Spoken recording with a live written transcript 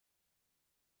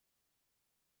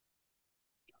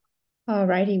All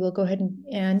righty, we'll go ahead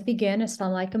and begin.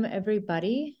 Assalamu alaikum,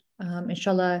 everybody.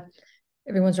 Inshallah,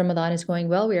 everyone's Ramadan is going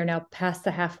well. We are now past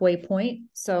the halfway point.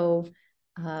 So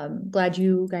glad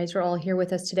you guys are all here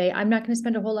with us today. I'm not going to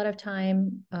spend a whole lot of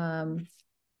time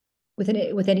with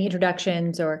any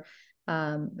introductions or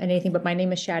anything, but my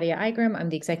name is Shadia Igram. I'm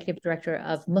the Executive Director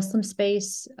of Muslim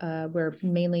Space. We're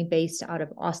mainly based out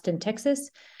of Austin, Texas.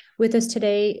 With us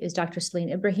today is Dr.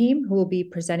 Celene Ibrahim, who will be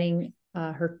presenting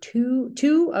her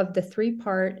two of the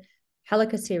three-part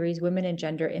Halaqa series, Women and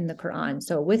Gender in the Qur'an.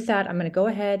 So with that, I'm going to go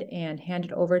ahead and hand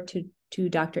it over to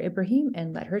Dr. Ibrahim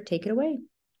and let her take it away.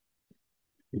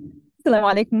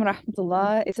 Assalamu alaikum wa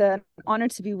rahmatullah. It's an honor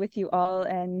to be with you all,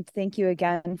 and thank you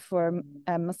again for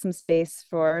Muslim Space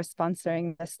for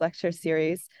sponsoring this lecture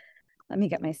series. Let me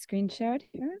get my screen shared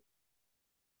here.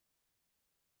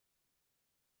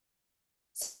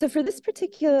 So for this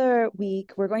particular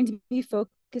week, we're going to be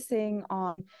focusing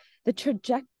on the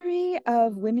trajectory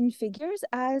of women figures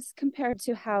as compared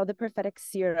to how the prophetic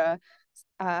seerah,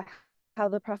 how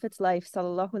the Prophet's life,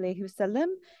 sallallahu alaihi wasallam,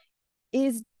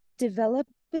 is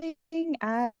developing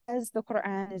as the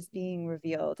Qur'an is being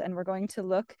revealed. And we're going to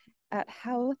look at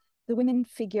how the women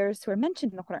figures who are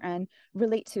mentioned in the Qur'an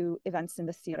relate to events in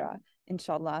the seerah,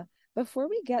 inshallah. Before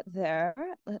we get there,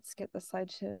 let's get the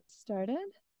slideshow started.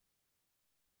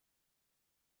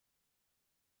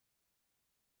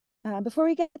 Before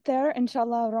we get there,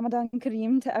 inshallah, Ramadan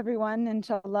Kareem to everyone.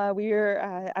 Inshallah,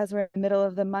 as we're in the middle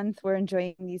of the month, we're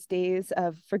enjoying these days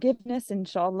of forgiveness,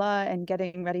 inshallah, and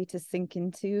getting ready to sink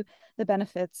into the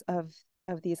benefits of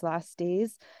these last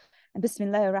days. And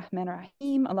Bismillahir Rahmanir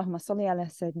Rahim. Allahumma salli ala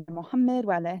Sayyidina Muhammad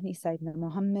wa ala ahli Sayyidina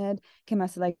Muhammad kama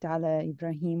sallaita ala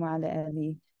Ibrahim wa ala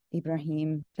ali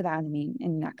Ibrahim fil alameen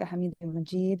innaka Hamidun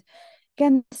Majid.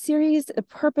 Again, the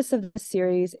purpose of the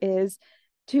series is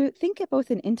to think at both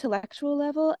an intellectual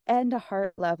level and a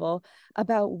heart level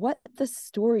about what the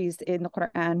stories in the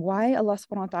Qur'an, why Allah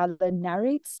subhanahu wa ta'ala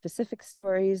narrates specific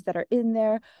stories that are in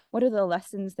there, what are the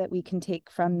lessons that we can take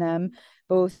from them,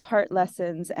 both heart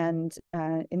lessons and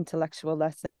intellectual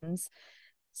lessons.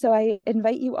 So I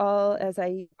invite you all, as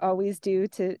I always do,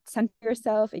 to center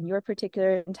yourself in your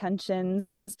particular intentions.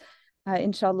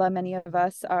 Inshallah, many of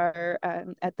us are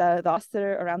at the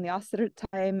Asr, around the Asr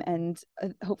time, and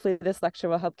hopefully this lecture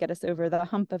will help get us over the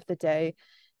hump of the day,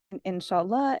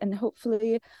 inshallah. And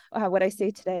hopefully what I say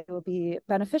today will be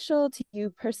beneficial to you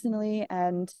personally,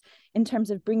 and in terms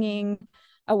of bringing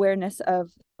awareness of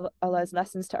Allah's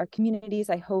lessons to our communities.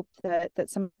 I hope that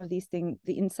some of these things,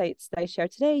 the insights that I share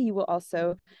today, you will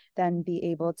also then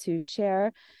be able to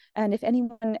share. And if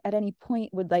anyone at any point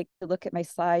would like to look at my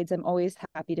slides, I'm always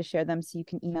happy to share them, so you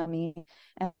can email me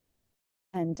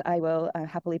and I will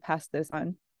happily pass those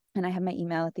on. And I have my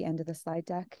email at the end of the slide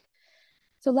deck.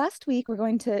 So last week, we're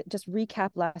going to just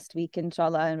recap last week,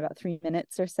 inshallah, in about 3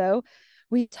 minutes or so.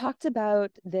 We talked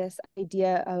about this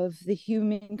idea of the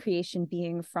human creation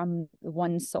being from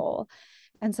one soul.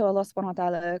 And so Allah subhanahu wa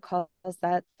ta'ala calls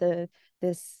that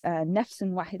this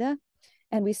nafsun wahida.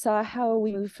 And we saw how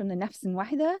we moved from the nafsun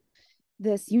wahida,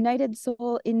 this united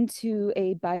soul, into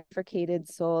a bifurcated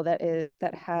soul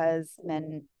that has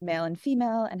male and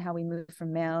female, and how we move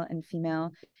from male and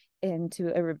female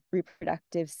into a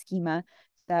reproductive schema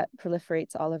that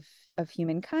proliferates all of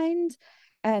humankind,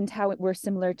 and how we're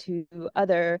similar to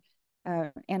other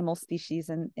animal species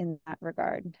in that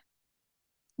regard.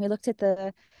 We looked at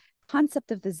the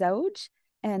concept of the zawj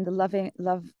and the loving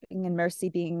and mercy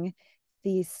being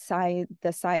the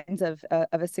signs of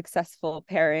a successful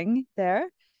pairing there.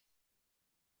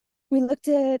 We looked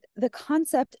at the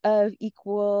concept of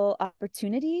equal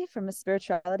opportunity from a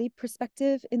spirituality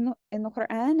perspective in the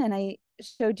Qur'an, and I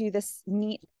showed you this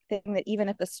neat thing that even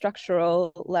at the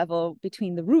structural level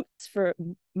between the roots for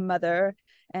mother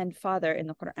and father in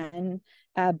the Qur'an,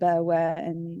 Aba, Wa,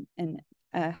 and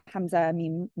Hamza,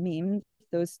 Mim,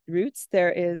 those roots,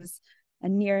 there is a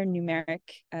near numeric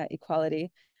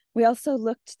equality. We also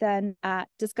looked then at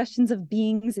discussions of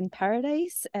beings in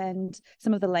paradise and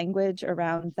some of the language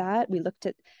around that. We looked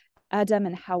at Adam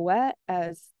and Hawa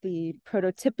as the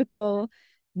prototypical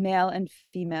male and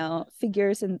female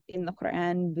figures in the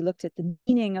Qur'an. We looked at the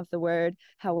meaning of the word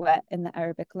Hawa in the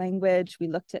Arabic language. We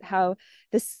looked at how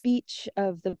the speech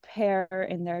of the pair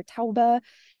in their tawbah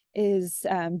is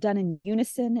done in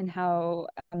unison, and how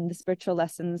the spiritual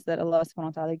lessons that Allah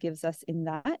subhanahu wa ta'ala gives us in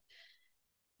that.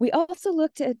 We also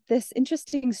looked at this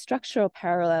interesting structural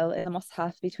parallel in the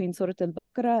Mus'haf between Surah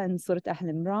Al-Baqarah and Surah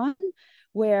Al-Imran,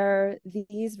 where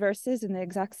these verses in the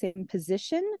exact same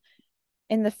position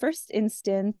in the first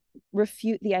instance,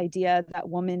 refute the idea that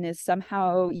woman is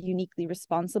somehow uniquely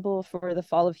responsible for the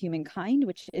fall of humankind,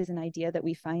 which is an idea that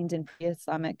we find in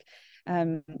pre-Islamic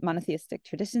monotheistic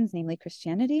traditions, namely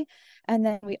Christianity. And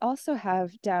then we also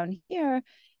have down here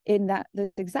in that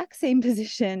the exact same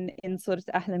position in Surah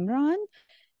Al-Imran,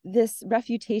 this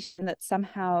refutation that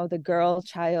somehow the girl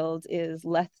child is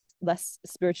less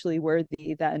spiritually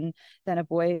worthy than a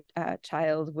boy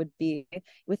child would be,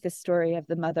 with the story of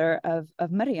the mother of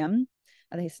Maryam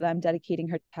alayhi salam dedicating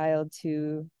her child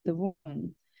to the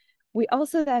womb. We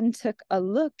also then took a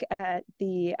look at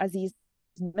the Aziz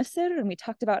Misr, and we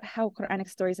talked about how Quranic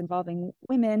stories involving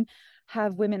women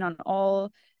have women on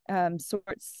all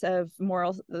sorts of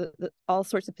moral, all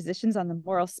sorts of positions on the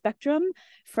moral spectrum,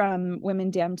 from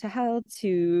women damned to hell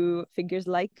to figures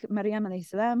like Maryam alayhi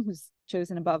salam, who's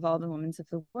chosen above all the women of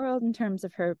the world in terms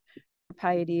of her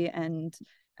piety and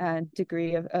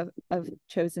degree of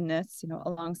chosenness,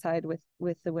 alongside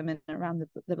with the women around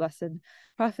the blessed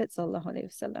Prophet sallallahu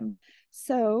alaihi wasallam.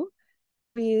 So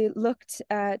we looked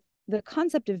at the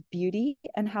concept of beauty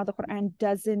and how the Quran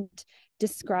doesn't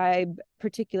describe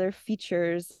particular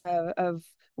features of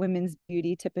women's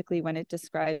beauty. Typically, when it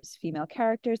describes female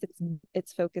characters,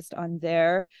 it's focused on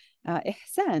their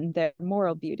ihsan, their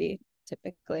moral beauty,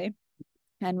 typically.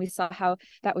 And we saw how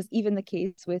that was even the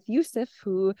case with Yusuf,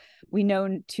 who we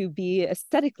know to be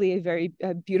aesthetically a very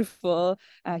beautiful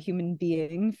human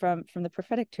being from the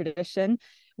prophetic tradition.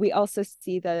 We also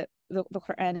see that the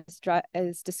Quran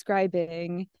is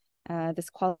describing this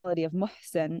quality of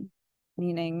muhsin,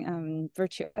 meaning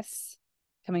virtuous,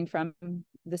 coming from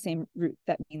the same root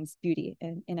that means beauty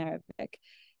in Arabic.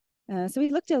 So we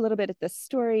looked a little bit at the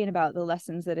story and about the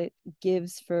lessons that it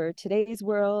gives for today's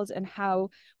world, and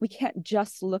how we can't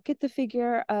just look at the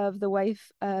figure of the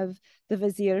wife of the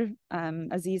vizier,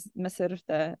 Aziz Misr,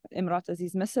 the Imrat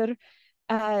Aziz Misr,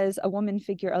 as a woman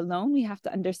figure alone. We have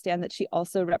to understand that she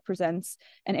also represents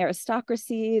an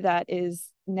aristocracy that is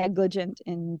negligent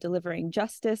in delivering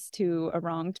justice to a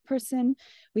wronged person.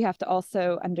 We have to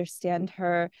also understand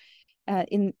her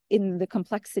in the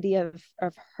complexity of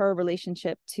her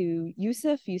relationship to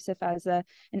Yusuf as an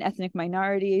ethnic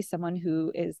minority, someone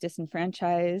who is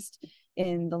disenfranchised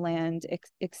in the land,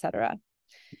 etc.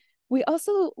 We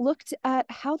also looked at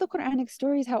how the Quranic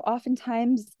stories, how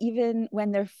oftentimes, even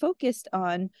when they're focused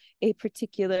on a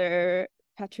particular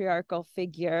patriarchal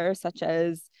figure, such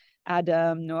as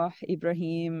Adam, Noah,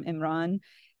 Ibrahim, Imran,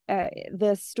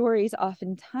 the stories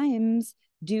oftentimes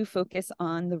do focus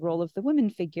on the role of the women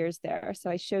figures there. So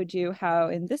I showed you how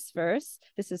in this verse,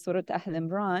 this is Surah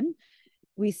Al-Imran,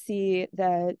 we see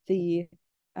that the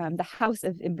house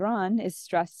of Imran is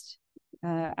stressed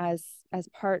as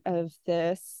part of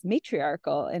this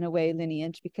matriarchal, in a way,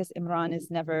 lineage, because Imran is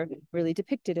never really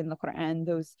depicted in the Quran.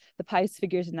 The pious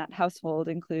figures in that household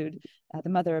include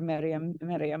the mother of Maryam,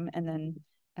 and then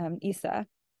Isa,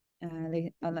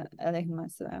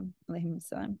 alayhim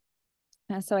salam.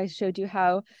 So I showed you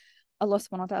how Allah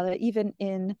subhanahu wa ta'ala, even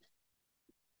in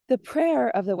the prayer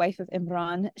of the wife of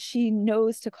Imran, she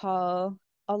knows to call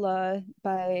Allah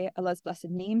by Allah's blessed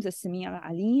names, as-Sami'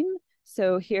 al-Alim.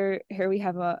 So here we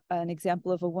have an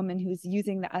example of a woman who's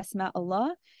using the Asma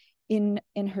Allah in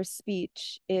her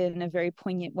speech in a very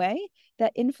poignant way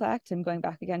that, in fact, and going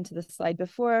back again to the slide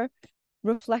before,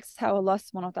 reflects how Allah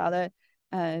subhanahu wa ta'ala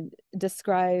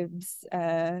describes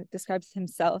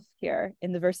himself here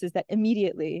in the verses that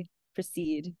immediately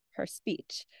precede her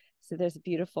speech. So there's a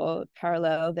beautiful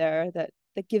parallel there that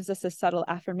gives us a subtle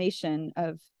affirmation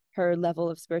of her level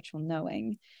of spiritual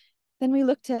knowing. Then we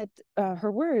looked at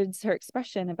her words, her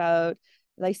expression about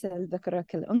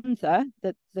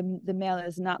that the male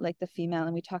is not like the female,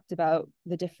 and we talked about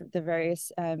the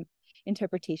various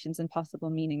interpretations and possible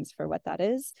meanings for what that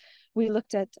is. We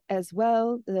looked at as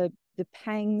well the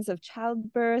pangs of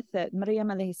childbirth that Maryam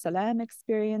alayhi salam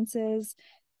experiences,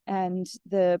 and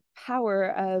the power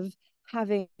of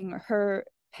having her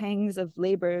pangs of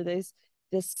labor, this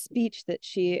speech that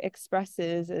she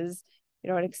expresses as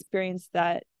an experience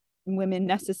that women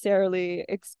necessarily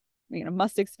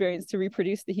must experience to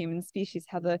reproduce the human species,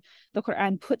 how the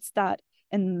Quran puts that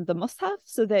in the Mus'haf,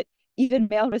 so that even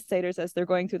male reciters, as they're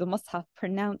going through the Mus'haf,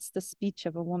 pronounce the speech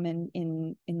of a woman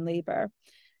in labor.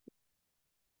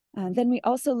 Then we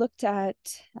also looked at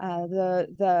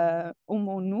the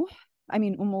Musa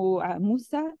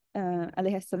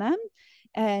alayhi salam,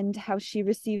 and how she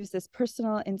receives this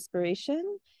personal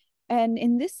inspiration. And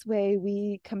in this way,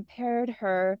 we compared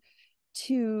her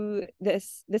to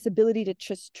this ability to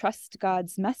trust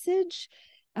God's message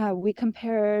we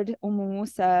compared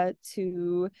Musa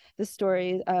to the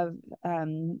story of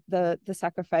the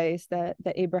sacrifice that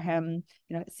Abraham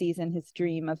sees in his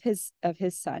dream of his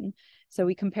son. So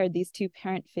we compared these two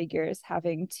parent figures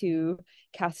having to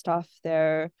cast off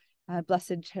their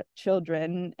blessed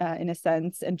children in a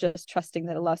sense, and just trusting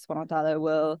that Allah subhanahu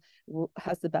wa ta'ala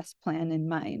has the best plan in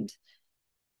mind.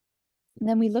 And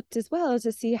then we looked as well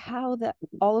to see how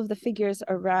all of the figures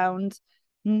around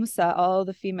Musa, all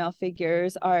the female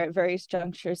figures, are at various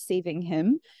junctures saving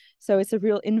him. So it's a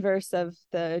real inverse of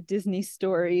the Disney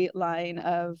storyline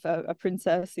of a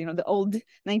princess, the old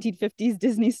 1950s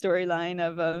Disney storyline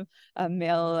of a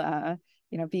male,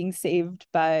 being saved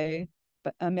by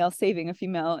a male saving a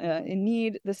female in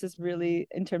need. This is really,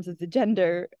 in terms of the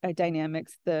gender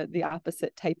dynamics, the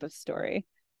opposite type of story.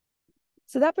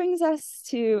 So that brings us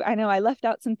to, I know I left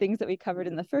out some things that we covered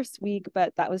in the first week,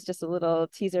 but that was just a little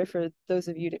teaser for those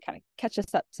of you to kind of catch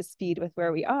us up to speed with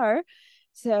where we are.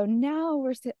 So now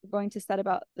we're going to set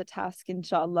about the task,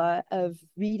 inshallah, of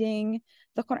reading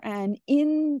the Qur'an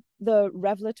in the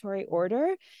revelatory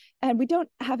order. And we don't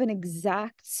have an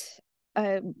exact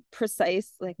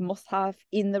precise like mushaf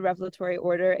in the revelatory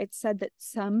order. It's said that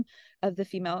some of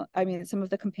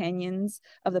the companions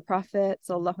of the Prophet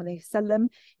sallallahu alaihi wasallam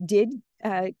did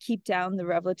keep down the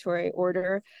revelatory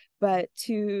order, but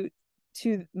to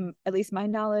at least my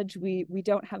knowledge, we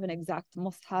don't have an exact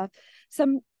mushaf.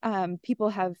 Some people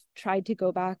have tried to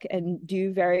go back and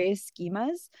do various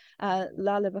schemas.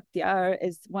 Lala Bakhtiar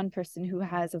is one person who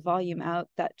has a volume out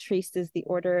that traces the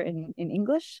order in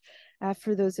English,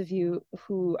 for those of you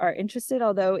who are interested,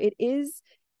 although it is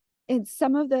in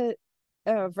some of the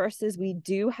verses we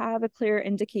do have a clear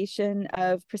indication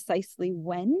of precisely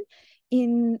when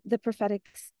in the prophetic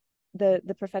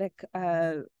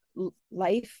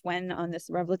life, when on this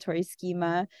revelatory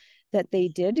schema, that they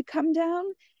did come down,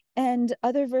 and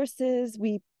other verses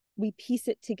we piece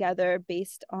it together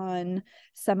based on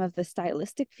some of the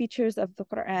stylistic features of the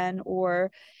Quran,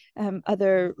 or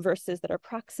other verses that are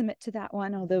proximate to that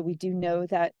one, although we do know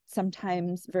that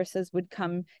sometimes verses would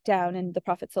come down and the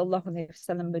Prophet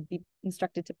ﷺ would be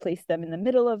instructed to place them in the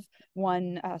middle of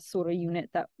one surah unit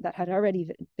that had already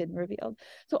been revealed.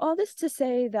 So all this to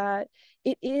say that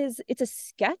it's a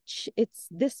sketch.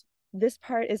 This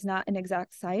part is not an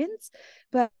exact science,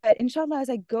 but inshallah, as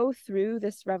I go through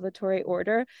this revelatory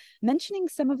order, mentioning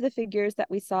some of the figures that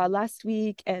we saw last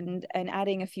week and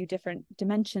adding a few different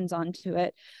dimensions onto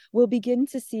it, we'll begin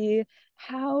to see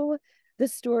how the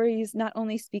stories not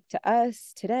only speak to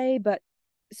us today, but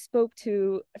spoke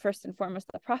to, first and foremost,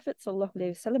 the Prophet sallallahu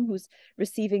alaihi wasallam, who's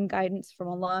receiving guidance from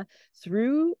Allah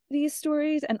through these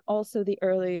stories, and also the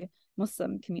early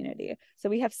Muslim community. So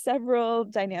we have several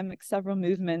dynamics, several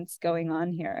movements going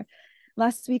on here.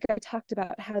 Last week, I talked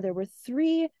about how there were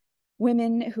three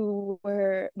women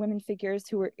figures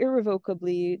who were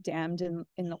irrevocably damned in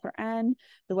the Quran,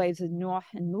 the wives of Nuh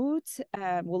and Lut.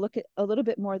 We'll look at a little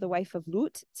bit more the wife of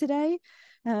Lut today.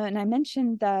 And I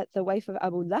mentioned that the wife of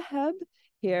Abu Lahab,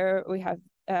 here we have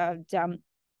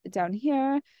down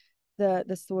here,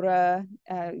 the surah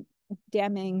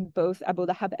damning both Abu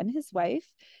Lahab and his wife.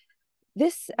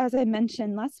 This, as I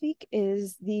mentioned last week,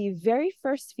 is the very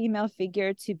first female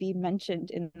figure to be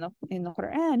mentioned in the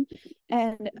Quran,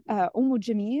 and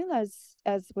Jamil,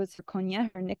 as was her kunya,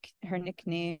 her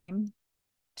nickname,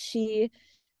 she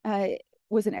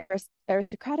was an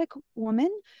aristocratic woman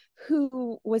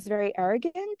who was very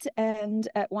arrogant, and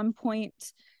at one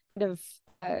point kind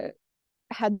of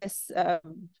had this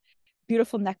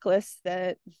beautiful necklace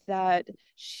that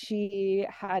she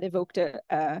had evoked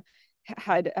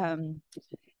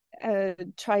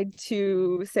tried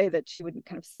to say that she would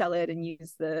kind of sell it and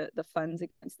use the funds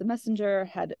against the messenger,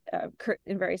 had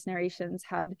in various narrations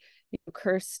had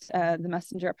cursed the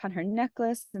messenger upon her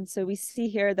necklace. And so we see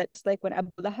here that just like when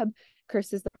Abu Lahab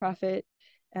curses the Prophet,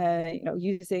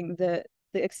 using the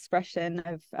expression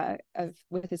of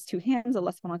with his two hands,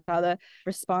 Allah subhanahu wa ta'ala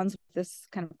responds with this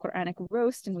kind of Quranic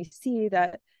roast, and we see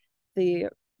that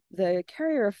the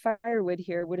carrier of firewood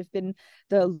here would have been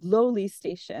the lowly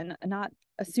station, not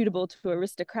suitable to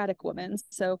aristocratic women.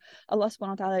 So Allah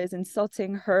subhanahu wa ta'ala is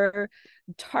insulting her,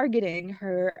 targeting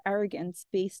her arrogance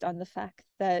based on the fact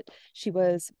that she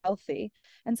was wealthy.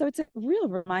 And so it's a real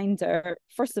reminder,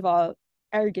 first of all,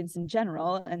 arrogance in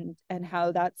general, and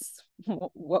how that's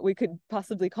what we could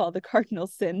possibly call the cardinal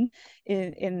sin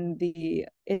in the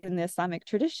Islamic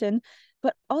tradition.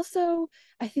 But also,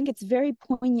 I think it's very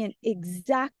poignant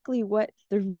exactly what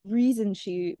the reason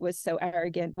she was so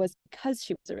arrogant was, because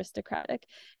she was aristocratic.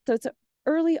 So it's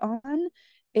early on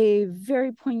a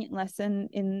very poignant lesson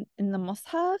in the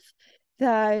Mus'haf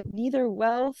that neither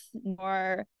wealth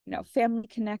nor, family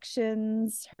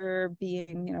connections, her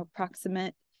being,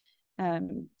 proximate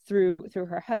through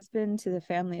her husband to the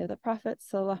family of the Prophet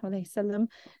sallallahu alaihi wasallam.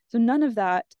 So none of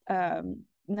that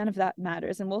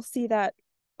matters, and we'll see that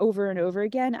over and over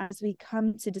again as we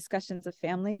come to discussions of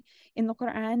family in the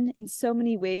Quran in so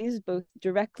many ways, both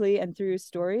directly and through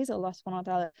stories. Allah subhanahu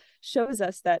wa ta'ala shows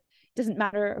us that it doesn't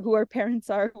matter who our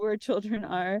parents are, who our children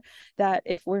are, that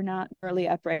if we're not morally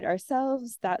upright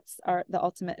ourselves, that's the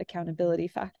ultimate accountability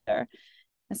factor.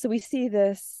 And so we see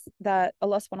this, that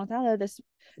Allah subhanahu wa ta'ala,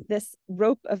 this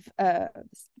rope of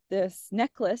this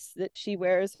necklace that she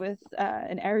wears with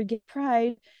an arrogant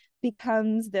pride,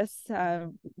 becomes this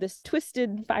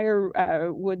twisted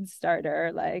firewood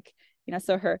starter. Like,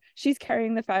 so she's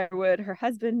carrying the firewood, her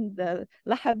husband, the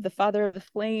Lahab, the father of the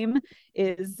flame,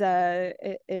 is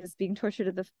being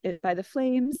tortured by the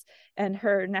flames, and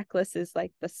her necklace is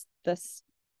like the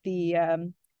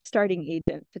starting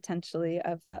agent potentially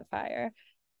of that fire.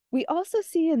 We also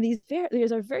see in these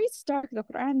are very stark. The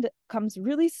Quran comes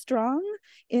really strong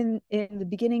in the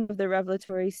beginning of the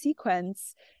revelatory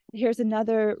sequence. Here's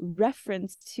another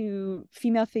reference to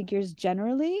female figures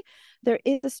generally. There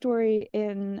is a story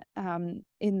in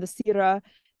the Sirah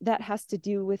that has to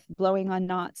do with blowing on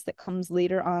knots that comes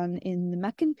later on in the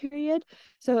Meccan period.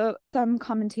 So some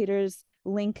commentators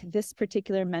link this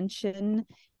particular mention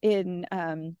in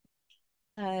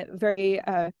very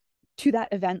to that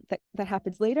event that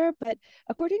happens later. But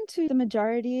according to the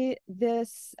majority,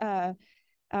 this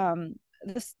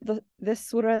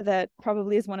surah that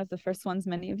probably is one of the first ones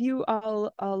many of you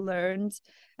all learned,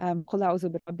 Qul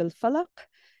a'udhu birabbil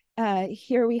falaq.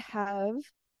 Here we have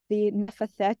the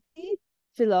nafathati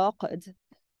fil aqd.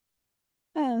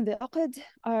 The aqd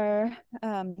are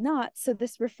knots, so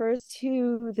this refers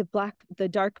to the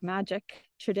dark magic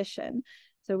tradition.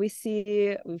 So we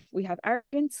have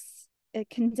arrogance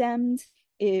condemned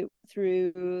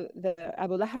through the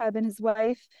Abu Lahab and his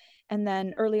wife, and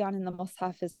then early on in the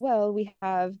Mus'haf as well, we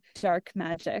have dark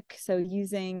magic, so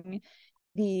using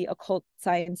the occult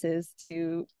sciences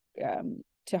to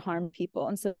harm people.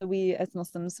 And so we as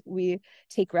Muslims, we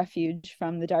take refuge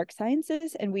from the dark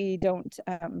sciences and we don't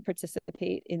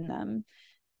participate in them.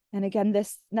 And again,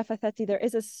 this nafathati, there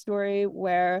is a story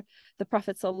where the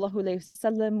Prophet sallallahu alaihi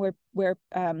wasallam, where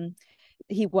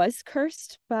he was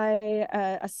cursed by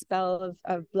a spell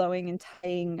of blowing and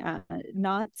tying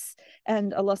knots,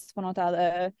 and Allah subhanahu wa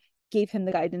ta'ala gave him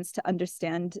the guidance to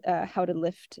understand how to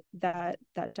lift that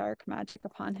dark magic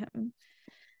upon him.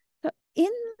 So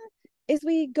as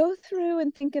we go through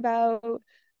and think about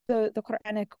the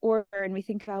Quranic order, and we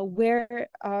think about where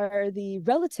are the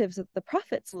relatives of the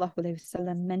Prophet sallallahu alaihi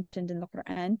wasallam mentioned in the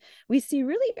Quran, we see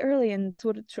really early in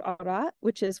Surah Shu'ara,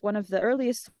 which is one of the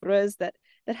earliest surahs that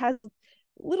has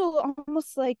little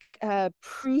almost like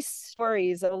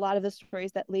pre-stories of a lot of the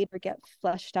stories that later get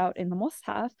fleshed out in the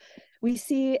Mus'haf. We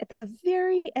see at the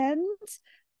very end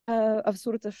of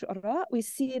Surah Al-Shu'ara, we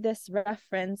see this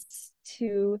reference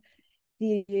to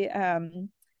the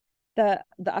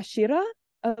Ashira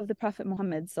of the Prophet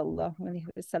Muhammad sallallahu alaihi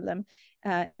wasallam.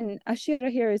 And Ashira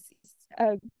here is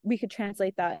we could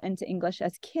translate that into English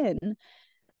as kin.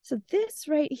 So this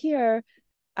right here,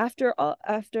 after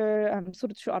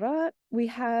Surah Shu'ara, we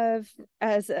have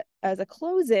as a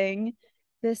closing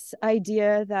this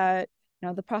idea that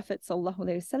the Prophet sallallahu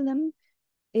alaihi wasallam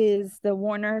is the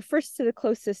warner first to the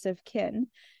closest of kin.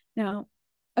 Now,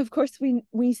 of course,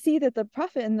 we see that the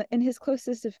Prophet in his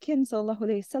closest of kin sallallahu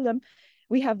alaihi wasallam,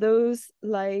 we have those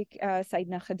like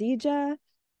Sayyidina Khadija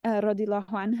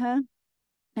radiyallahu anha,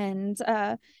 and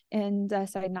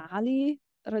Sayyidina Ali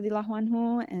radiyallahu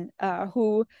anhu, and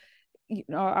who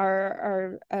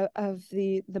are of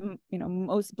the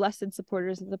most blessed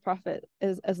supporters of the Prophet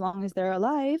as long as they're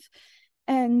alive.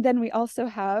 And then we also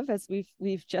have, as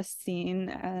we've just seen,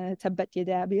 Tabbat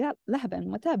yada Abi Lahaban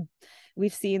wa tab.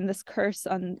 We've seen this curse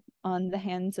on the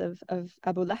hands of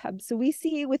Abu Lahab. So we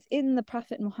see within the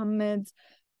Prophet Muhammad's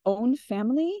own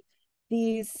family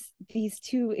these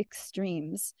two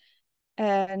extremes,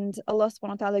 and Allah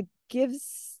subhanahu wa ta'ala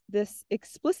gives this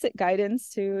explicit guidance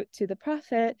to the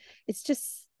Prophet. It's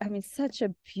just, such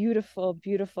a beautiful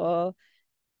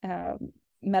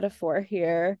metaphor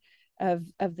here of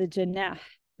the janah,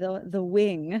 the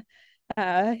wing,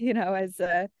 as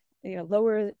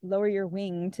lower your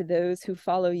wing to those who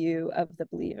follow you of the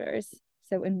believers.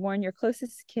 So, and warn your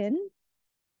closest kin,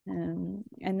 and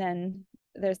then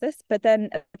there's this, but then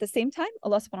at the same time,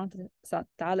 Allah subhanahu wa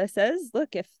ta'ala says,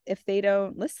 look, if they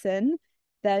don't listen,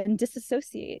 then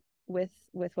disassociate with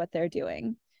what they're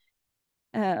doing.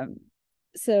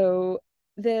 So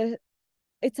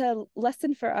it's a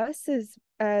lesson for us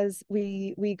as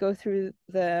we go through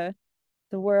the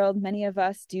world. Many of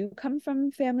us do come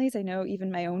from families. I know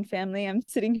even my own family. I'm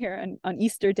sitting here on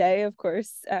Easter Day, of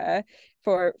course.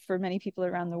 For many people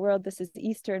around the world, this is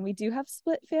Easter, and we do have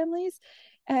split families.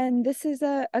 And this is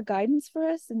a guidance for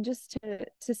us, and just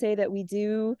to say that we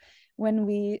do, when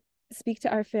we speak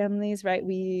to our families, right,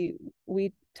 we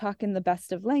talk in the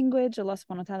best of language. Allah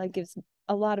subhanahu wa ta'ala gives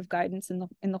a lot of guidance in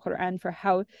the Qur'an for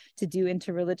how to do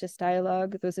interreligious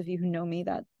dialogue. Those of you who know me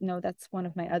that know that's one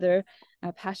of my other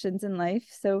passions in life.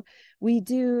 So we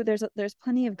do, there's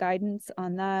plenty of guidance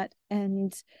on that.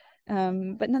 And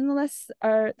but nonetheless,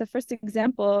 the first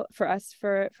example for us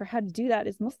for how to do that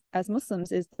is as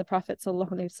Muslims is the Prophet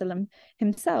sallallahu alaihi wasallam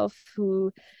himself,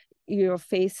 who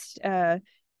faced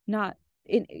not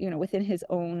in within his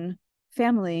own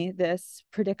family this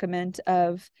predicament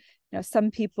of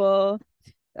some people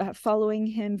following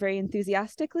him very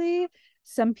enthusiastically,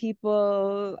 some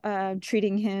people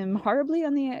treating him horribly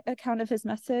on the account of his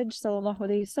message sallallahu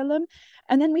alaihi wasallam,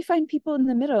 and then we find people in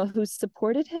the middle who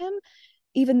supported him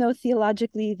even though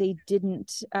theologically they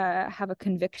didn't have a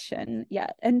conviction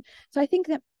yet. And so I think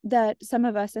that some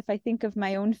of us, if I think of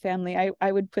my own family,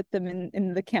 I would put them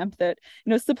in the camp that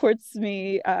supports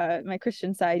me, my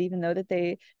Christian side, even though that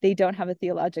they don't have a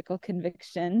theological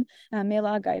conviction. May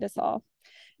Allah guide us all.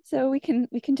 So we can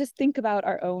just think about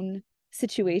our own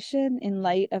situation in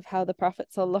light of how the Prophet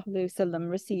sallallahu alaihi wasallam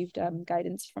received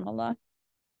guidance from Allah.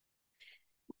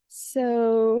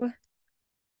 So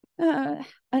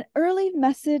an early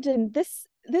message, and this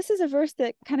is a verse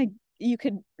that kind of you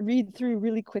could read through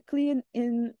really quickly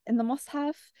in the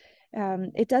Mus'haf.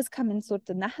 It does come in Surah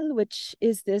An-Nahl, which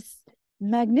is this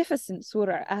magnificent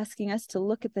surah asking us to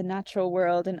look at the natural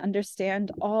world and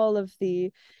understand all of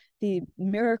the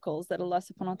miracles that Allah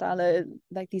subhanahu wa ta'ala,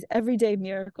 like these everyday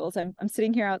miracles. I'm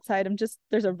sitting here outside,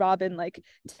 there's a robin like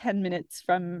 10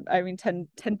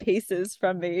 paces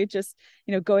from me, just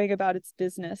going about its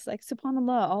business. Like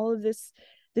subhanallah, all of this,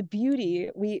 the beauty,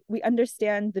 we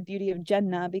understand the beauty of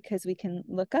Jannah because we can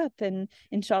look up, and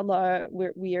inshallah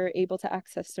we are able to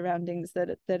access surroundings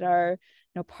that are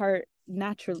part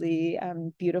naturally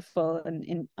beautiful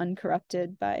and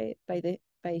uncorrupted by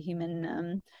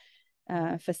human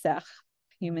fasakh,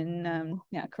 human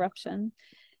corruption.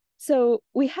 So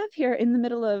we have here in the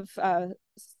middle of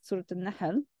Surah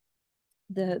An-Nahl,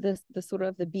 the surah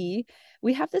of the bee,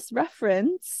 we have this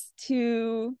reference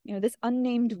to this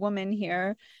unnamed woman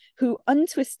here who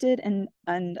untwisted and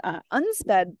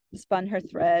unspun her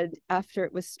thread after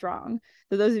it was strong.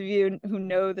 So those of you who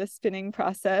know the spinning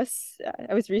process,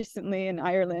 I was recently in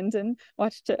Ireland and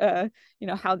watched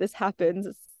how this happens.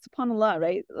 SubhanAllah,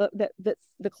 right? That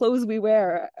the clothes we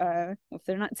wear, if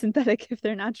they're not synthetic, if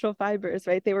they're natural fibers,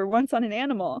 right? They were once on an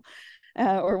animal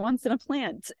or once in a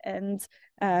plant. And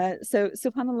so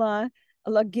SubhanAllah,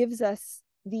 Allah gives us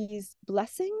these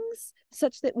blessings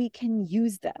such that we can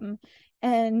use them.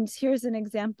 And here's an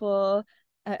example,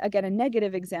 again, a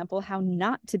negative example, how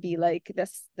not to be like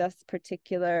this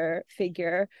particular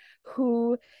figure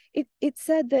who it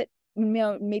said that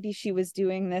maybe she was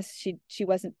doing this, she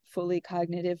wasn't fully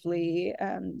cognitively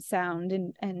sound,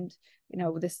 and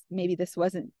this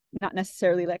wasn't not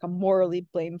necessarily like a morally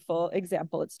blameful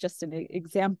example, it's just an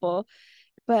example.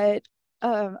 But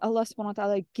Allah subhanahu wa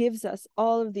ta'ala gives us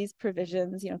all of these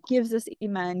provisions, gives us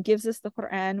iman, gives us the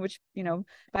Qur'an, which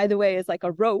by the way is like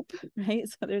a rope, right?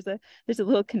 So there's a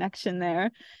little connection there,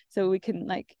 so we can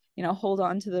hold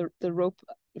on to the rope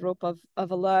of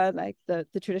Allah, like the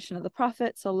tradition of the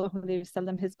Prophet sallallahu alaihi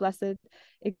wasallam, his blessed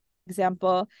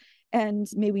example. And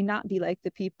may we not be like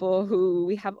the people who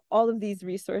we have all of these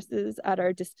resources at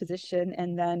our disposition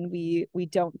and then we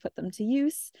don't put them to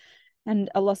use.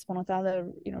 And Allah subhanahu wa ta'ala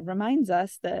reminds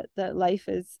us that life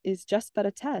is just but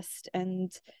a test,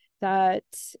 and that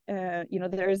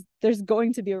there's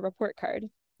going to be a report card.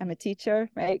 I'm a teacher,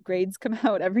 right? Grades come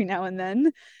out every now and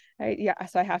then, right? Yeah,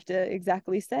 so I have to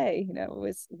exactly say,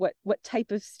 what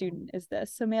type of student is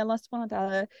this? So may Allah subhanahu wa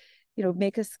ta'ala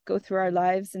make us go through our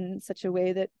lives in such a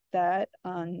way that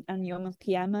on Yawm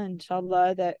al-Qiyamah,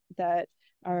 inshallah, that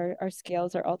our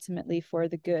scales are ultimately for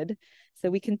the good.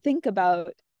 So we can think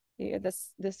about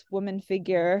this woman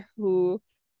figure who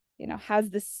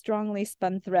has this strongly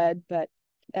spun thread, but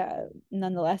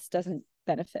nonetheless doesn't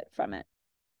benefit from it.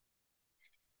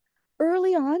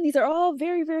 Early on, these are all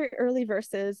very, very early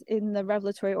verses in the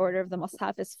revelatory order of the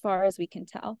Mus'haf as far as we can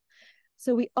tell.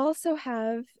 So we also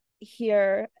have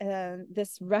here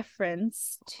this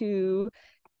reference to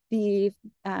this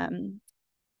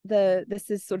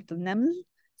is Surah Al-Naml.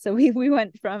 So we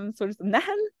went from Surah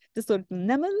Al-Nahl to Surah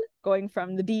Al-Naml, going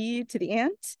from the bee to the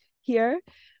ant, here.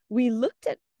 We looked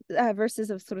at verses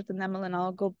of Surah An-Naml, and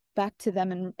I'll go back to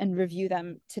them and review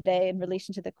them today in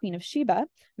relation to the Queen of Sheba,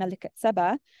 Malikat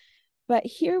Saba. But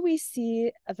here we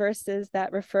see verses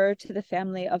that refer to the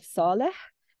family of Saleh,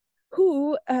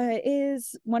 who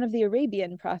is one of the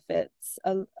Arabian prophets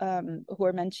who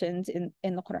are mentioned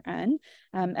in the Qur'an.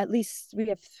 At least we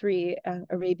have 3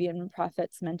 Arabian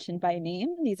prophets mentioned by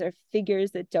name. These are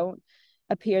figures that don't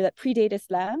appear, that predate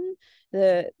Islam,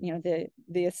 the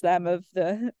Islam of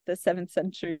the 7th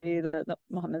century, the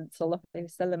Muhammad sallallahu alaihi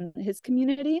wasallam, his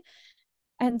community.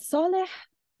 And Saleh,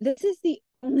 this is the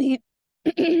only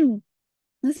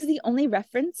this is the only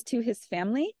reference to his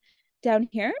family down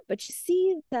here, but you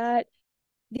see that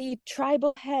the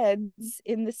tribal heads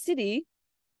in the city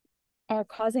are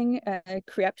causing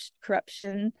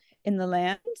corruption in the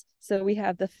land. So we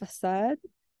have the fasad,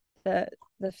 the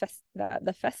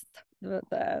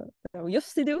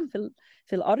yufsidu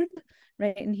fil ard,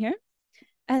 right in here.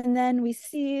 And then we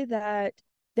see that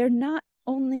they're not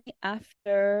only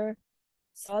after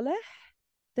Saleh,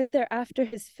 that they're after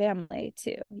his family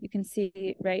too. You can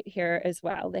see right here as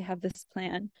well, they have this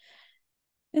plan.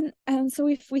 And so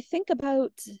if we think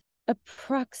about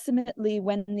approximately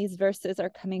when these verses are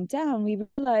coming down, we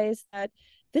realize that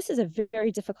this is a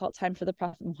very difficult time for the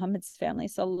Prophet Muhammad's family,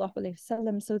 sallallahu alaihi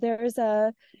wasallam. So there is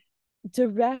a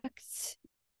direct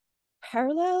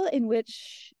parallel in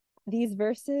which these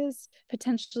verses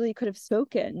potentially could have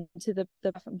spoken to the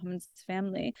Prophet Muhammad's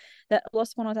family, that Allah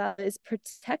subhanahu wa ta'ala is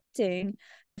protecting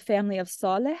the family of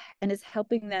Saleh and is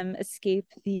helping them escape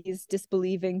these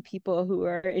disbelieving people who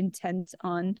are intent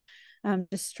on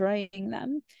destroying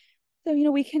them. So,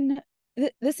 we can,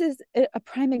 this is a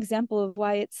prime example of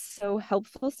why it's so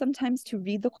helpful sometimes to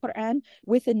read the Quran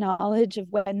with the knowledge of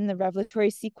when the revelatory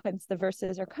sequence, the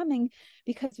verses are coming,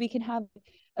 because we can have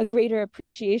a greater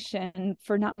appreciation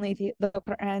for not only the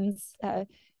Quran's,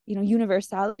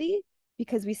 universality,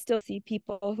 because we still see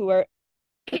people who are,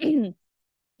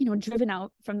 driven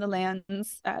out from the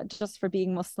lands just for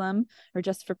being Muslim or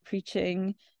just for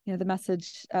preaching, the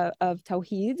message of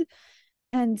Tawheed.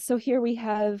 And so here we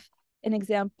have an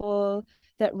example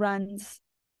that runs,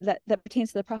 that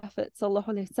pertains to the Prophet sallallahu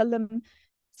alaihi wasallam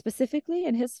specifically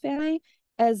and his family,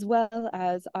 as well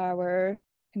as our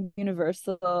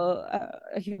universal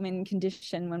human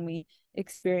condition when we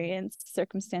experience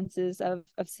circumstances of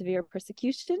severe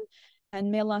persecution. And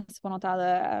may Allah subhanahu wa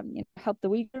ta'ala help the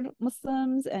Uyghur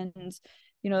Muslims and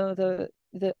the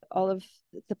all of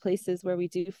the places where we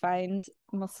do find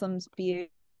Muslims being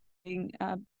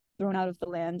thrown out of the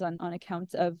land on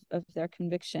account of their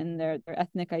conviction, their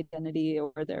ethnic identity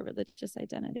or their religious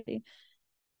identity.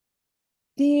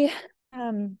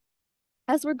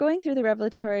 As we're going through the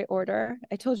revelatory order,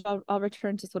 I told you I'll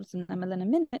return to Surah An-Naml in a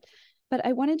minute, but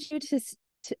I wanted you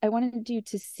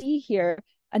to see here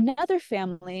another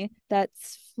family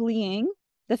that's fleeing,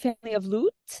 the family of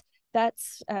Lut,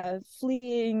 that's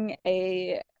fleeing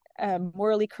a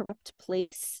morally corrupt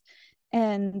place,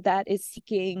 and that is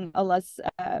seeking Allah's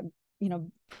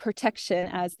protection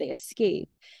as they escape.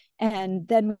 And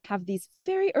then we have these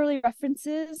very early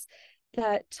references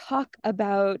that talk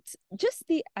about just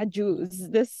the ajuz,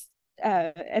 this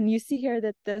and you see here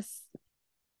that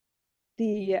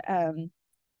the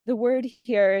word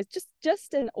here is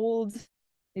just an old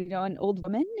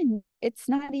woman, and it's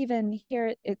not even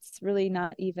here, it's really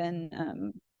not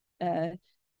even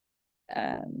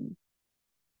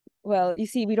well, you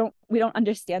see, we don't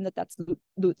understand that that's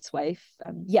Lut's wife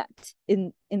yet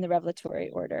in the revelatory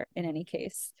order in any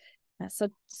case. So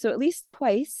at least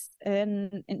twice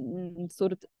in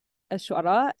Surah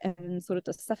Ash-Shu'ara and Surah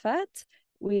As-Safat,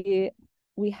 we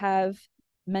have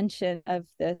mention of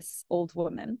this old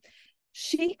woman.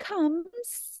 She comes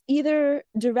either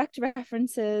direct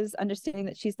references, understanding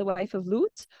that she's the wife of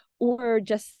Lut, or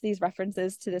just these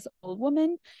references to this old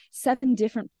woman. 7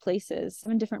 different places,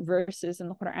 7 different verses in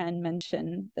the Quran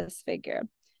mention this figure.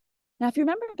 Now, if you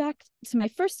remember back to my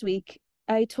first week,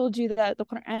 I told you that the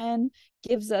Quran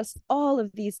gives us all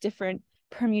of these different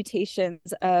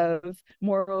permutations of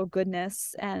moral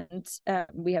goodness, and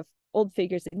we have old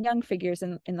figures and young figures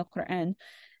in the Quran.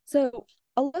 So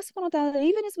Allah subhanahu wa ta'ala,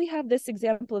 even as we have this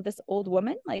example of this old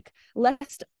woman, like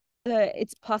lest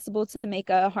it's possible to make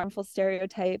a harmful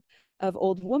stereotype of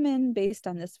old woman based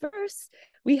on this verse,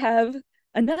 we have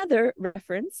another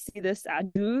reference, see this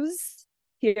aduz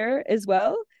here as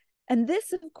well. And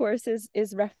this, of course,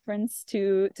 is reference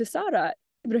to Sarah,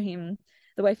 Ibrahim,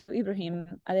 the wife of Ibrahim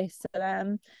alayhi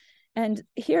salam. And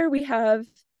here we have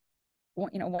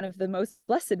one of the most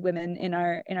blessed women in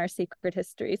our sacred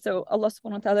history. So Allah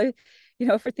subhanahu wa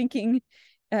ta'ala, for thinking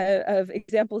of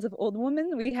examples of old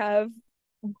women, we have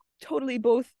totally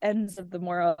both ends of the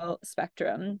moral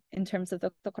spectrum in terms of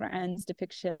the Qur'an's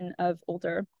depiction of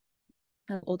older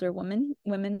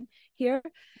women here.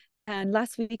 And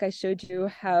last week I showed you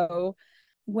how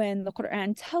when the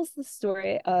Qur'an tells the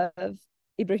story of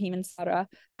Ibrahim and Sarah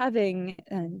having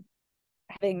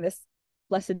this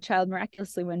blessed child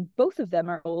miraculously when both of them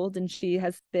are old, and she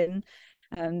has been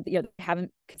they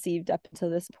haven't conceived up until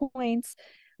this point,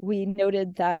 we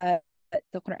noted that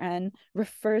the Quran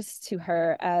refers to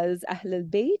her as Ahl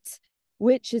al-Bayt,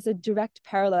 which is a direct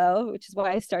parallel, which is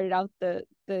why I started out the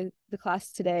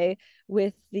class today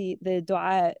with the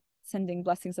dua sending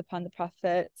blessings upon the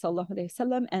Prophet sallallahu alaihi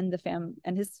wasallam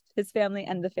and his family,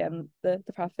 and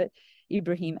the Prophet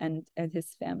Ibrahim and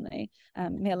his family.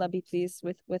 May Allah be pleased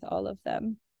with all of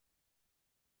them.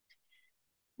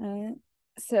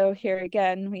 So here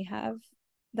again we have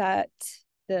that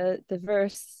the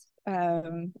verse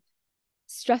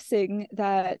stressing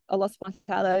that Allah subhanahu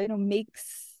wa ta'ala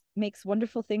makes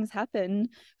wonderful things happen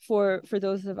for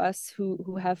those of us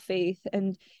who have faith.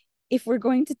 And if we're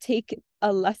going to take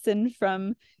a lesson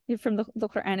from the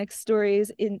Qur'anic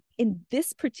stories in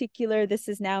this particular, this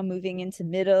is now moving into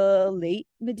late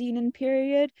Medinan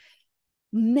period,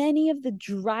 many of the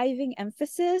driving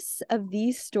emphasis of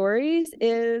these stories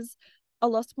is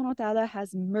Allah subhanahu wa ta'ala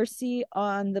has mercy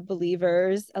on the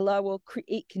believers. Allah will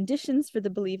create conditions for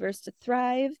the believers to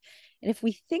thrive. And if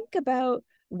we think about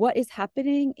what is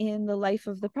happening in the life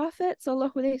of the Prophet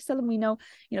sallallahu alaihi wasallam, we know,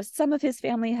 some of his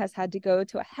family has had to go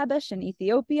to a Habash in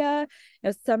Ethiopia.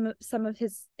 Some of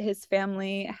his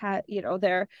family had,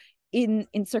 they're in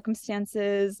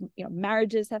circumstances,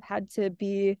 marriages have had to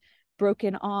be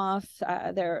broken off.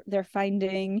 They're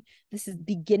finding this is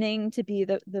beginning to be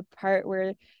the part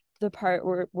where the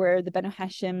Banu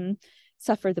Hashim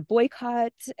suffer the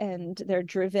boycott, and they're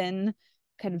driven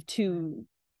kind of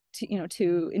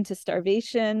into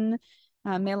starvation.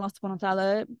 May Allah subhanahu wa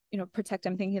ta'ala, protect.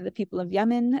 I'm thinking of the people of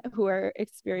Yemen who are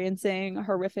experiencing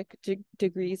horrific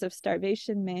degrees of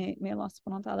starvation. May Allah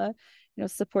subhanahu wa ta'ala,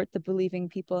 support the believing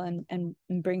people and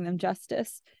bring them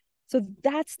justice. So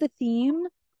that's the theme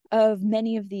of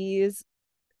many of these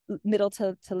middle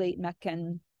to late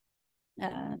Meccan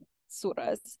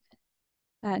surahs.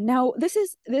 Now, this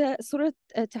is the Surah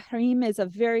Tahrim is a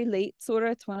very late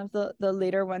surah. It's one of the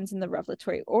later ones in the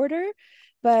revelatory order.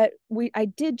 But I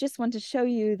did just want to show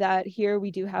you that here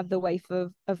we do have the wife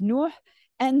of Nuh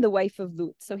and the wife of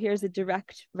Lut. So here's a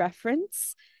direct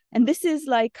reference. And this is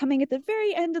like coming at the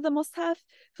very end of the Mus'haf,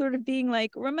 sort of being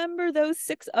like, remember those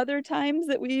 6 other times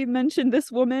that we mentioned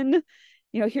this woman?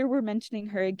 Here we're mentioning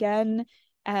her again.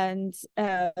 And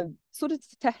Surah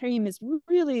Tahrim is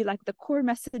really like the core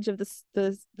message of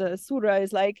the surah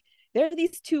is like, there are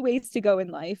these 2 ways to go in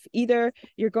life. Either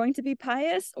you're going to be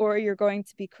pious or you're going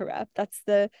to be corrupt. That's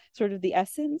the sort of the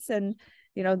essence. And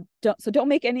don't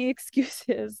make any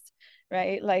excuses,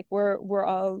 right? Like we're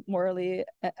all morally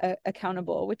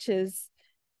accountable, which is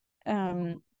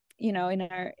in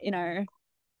our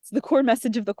it's the core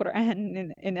message of the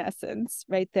Quran in essence,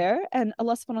 right there. And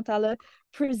Allah subhanahu wa ta'ala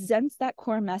presents that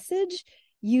core message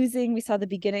using, we saw the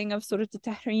beginning of Surah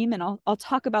Tahrim, and I'll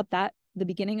talk about that, the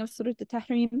beginning of Surah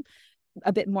Tahrim,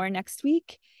 a bit more next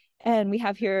week. And we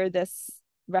have here this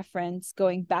reference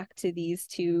going back to these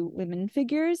 2 women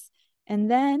figures. And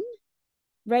then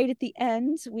right at the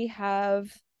end, we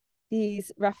have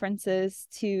these references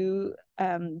to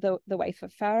the wife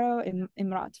of Pharaoh,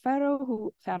 Imrat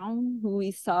Pharaoh, who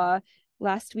we saw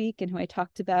last week and who I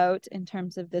talked about in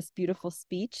terms of this beautiful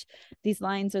speech. These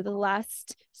lines are the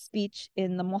last speech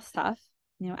in the Mus'haf,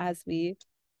 as we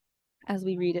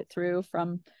read it through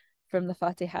from the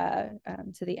Fatiha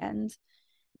to the end.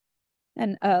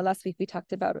 And last week we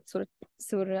talked about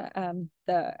Surah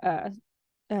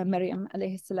Maryam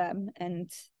alayhi salam and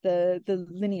the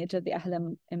lineage of the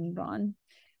Ahl Imran.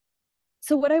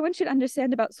 So what I want you to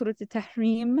understand about Surah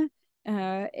Tahrim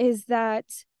is that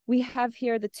we have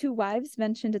here the 2 wives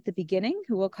mentioned at the beginning,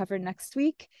 who we'll cover next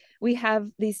week. We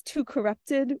have these 2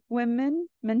 corrupted women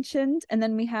mentioned, and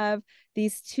then we have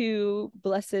these 2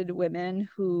 blessed women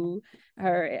who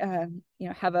are,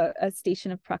 have a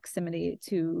station of proximity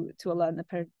to Allah in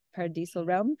the paradisal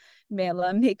realm. May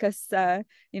Allah make us,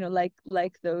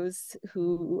 like those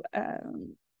who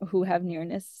have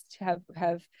nearness, to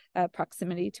have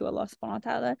proximity to Allah subhanahu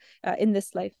wa ta'ala in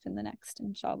this life and the next,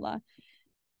 inshallah.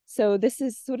 So this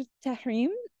is Surah Tahrim,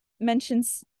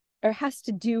 mentions or has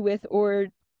to do with or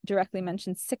directly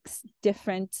mentions 6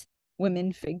 different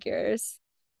women figures,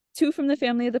 2 from the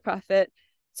family of the Prophet,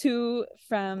 2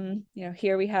 from,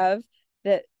 here we have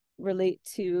that relate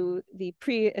to the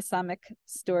pre-Islamic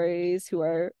stories who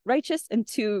are righteous, and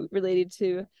 2 related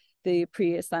to the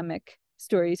pre-Islamic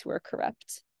stories were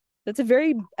corrupt. That's a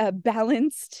very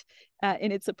balanced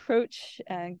in its approach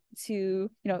to,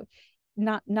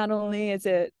 not only is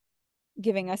it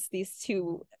giving us these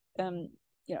two,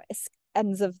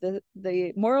 ends of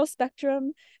the moral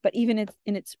spectrum, but even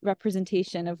in its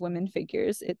representation of women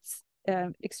figures, it's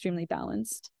extremely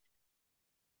balanced.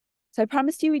 So I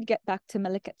promised you we'd get back to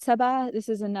Malikat Saba. This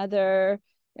is another,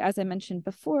 as I mentioned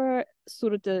before,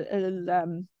 Surah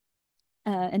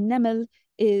An-Naml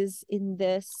is in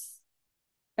this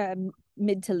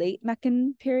mid to late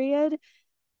Meccan period.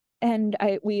 And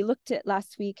we looked at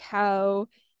last week how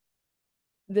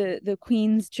the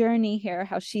queen's journey here,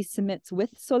 how she submits with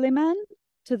Suleiman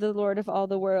to the Lord of all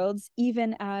the worlds,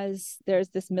 even as there's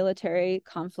this military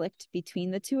conflict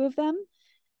between the two of them.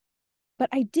 But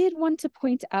I did want to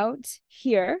point out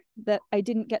here that I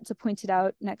didn't get to point it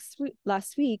out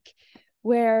last week,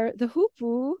 where the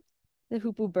hoopoe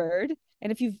bird,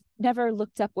 and if you've never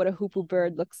looked up what a hoopoe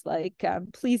bird looks like,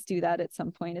 please do that at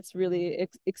some point. It's really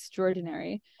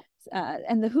extraordinary.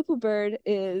 And the hoopoe bird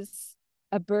is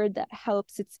a bird that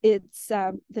helps. It's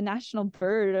the national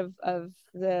bird of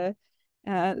the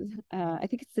I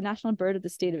think it's the national bird of the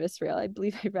state of Israel. I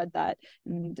believe I read that,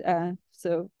 and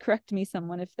so correct me,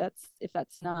 someone, if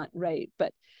that's not right.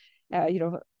 But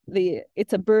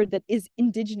it's a bird that is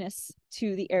indigenous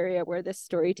to the area where this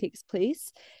story takes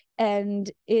place.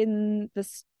 And in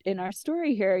our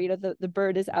story here, the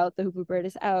bird is out, the hoopoe bird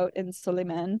is out, and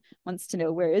Suleiman wants to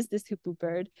know, where is this hoopoe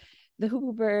bird? The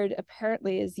hoopoe bird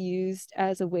apparently is used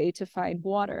as a way to find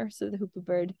water. So the hoopoe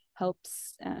bird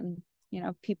helps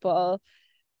people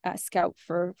scout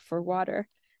for water.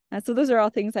 So those are all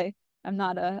things I'm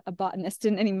not a botanist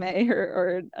in any way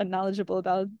or knowledgeable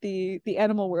about the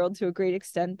animal world to a great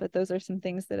extent, but those are some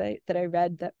things that I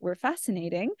read that were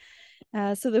fascinating.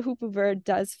 So the hoopoe bird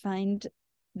does find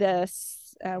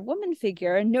this woman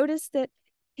figure, and notice that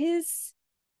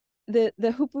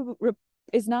the hoopoe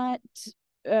is not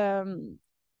kind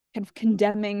of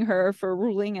condemning her for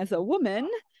ruling as a woman.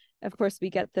 Of course, we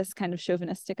get this kind of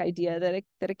chauvinistic idea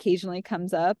that occasionally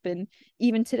comes up, and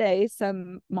even today,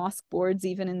 some mosque boards,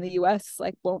 even in the U.S.,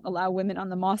 won't allow women on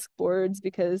the mosque boards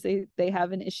because they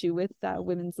have an issue with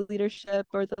women's leadership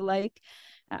or the like.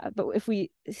 But if we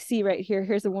see right here,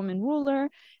 here's a woman ruler,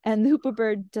 and the hoopoe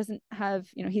bird doesn't have,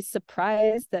 he's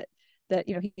surprised that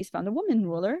he's found a woman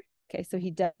ruler. Okay, so he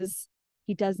does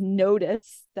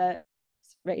notice that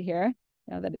right here,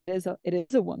 that it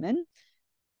is a woman.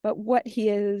 But what he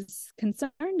is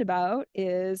concerned about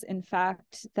is, in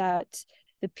fact, that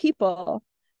the people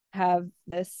have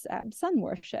this sun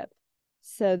worship.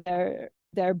 So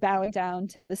they're bowing down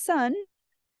to the sun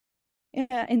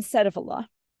instead of Allah.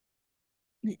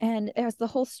 And as the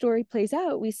whole story plays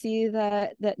out, we see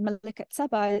that Malikat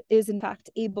Saba is in fact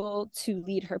able to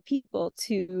lead her people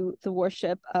to the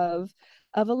worship of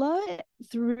Allah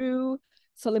through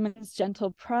Suleiman's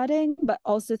gentle prodding, but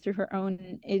also through her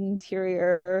own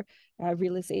interior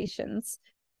realizations.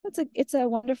 It's a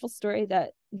wonderful story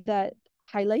that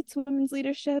highlights women's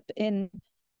leadership in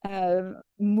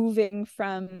moving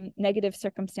from negative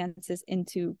circumstances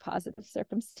into positive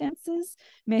circumstances.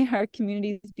 May our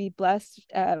communities be blessed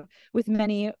with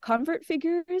many convert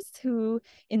figures who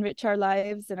enrich our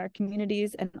lives and our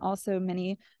communities, and also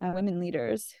many women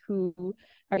leaders who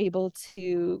are able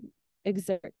to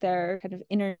exert their kind of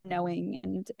inner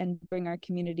knowing and bring our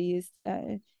communities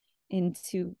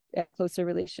into a closer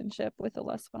relationship with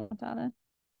Allah subhanahu wa ta'ala.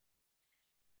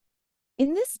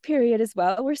 In this period as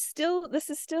well,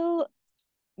 this is still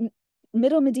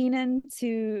middle Meccan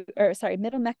to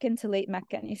late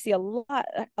Meccan. You see a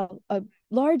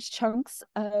large chunks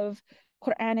of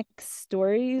Qur'anic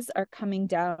stories are coming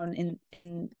down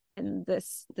in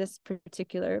this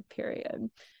particular period.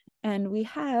 And we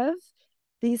have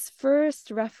these first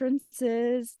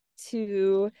references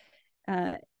to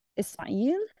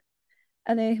Ismail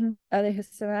alayhi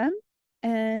salam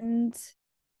and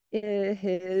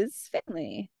his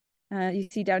family. You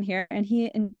see down here, and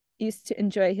he used to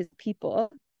enjoy his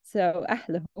people. So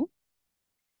ahlahu.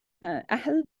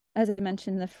 Ahl, as I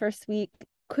mentioned the first week,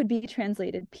 could be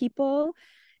translated people.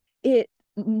 It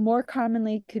more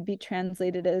commonly could be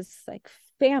translated as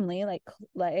family,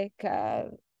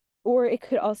 or it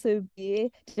could also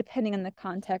be, depending on the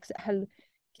context, ahl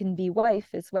can be wife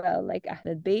as well, like ahl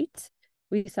al-bayt.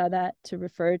 We saw that to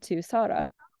refer to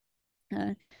Sarah.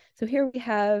 So here we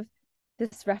have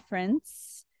this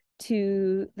reference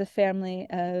to the family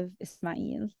of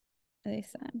Ismail.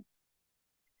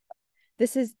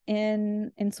 This is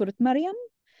in Surah Maryam.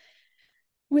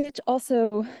 which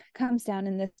also comes down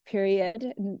in this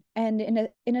period. And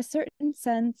in a certain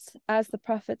sense, as the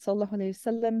Prophet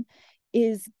ﷺ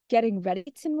is getting ready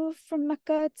to move from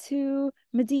Mecca to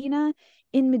Medina,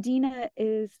 in Medina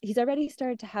he's already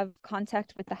started to have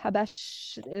contact with the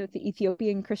Habash, the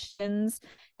Ethiopian Christians,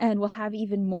 and will have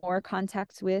even more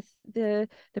contact with the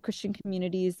Christian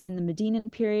communities in the Medinan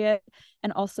period.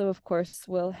 And also, of course,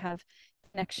 will have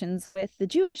connections with the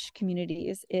Jewish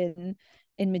communities in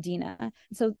Medina.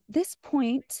 So this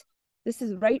point, this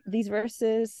is right, these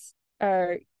verses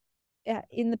are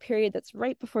in the period that's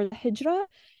right before the Hijrah.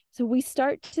 So we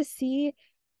start to see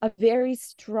a very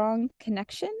strong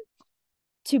connection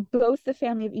to both the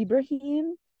family of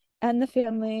Ibrahim and the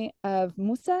family of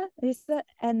Musa.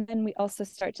 And then we also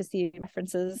start to see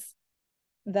references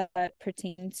that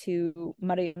pertain to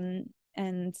Maryam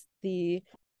and the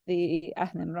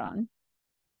Ahl Imran.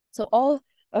 So all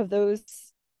of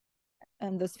those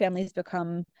families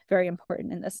become very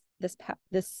important in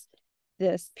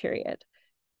this period.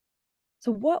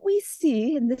 So what we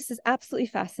see, and this is absolutely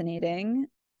fascinating,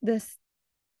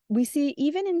 we see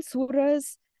even in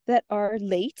surahs that are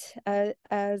late,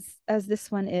 as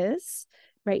this one is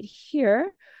right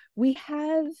here, we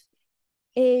have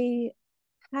a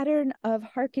pattern of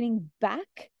hearkening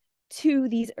back to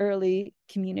these early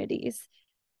communities.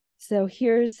 So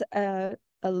here's a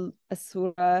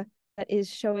surah that is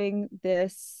showing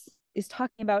this, is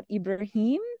talking about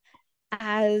Ibrahim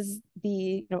as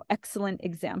the excellent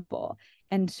example,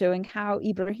 and showing how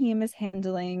Ibrahim is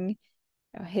handling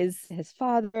his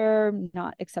father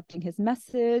not accepting his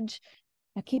message.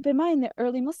 Now keep in mind that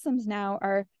early Muslims now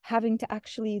are having to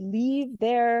actually leave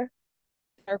their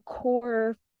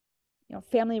core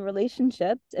family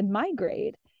relationships and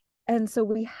migrate. And so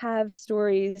we have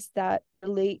stories that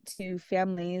relate to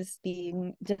families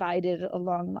being divided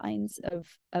along lines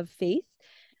of faith,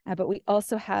 but we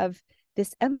also have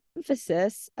this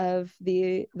emphasis of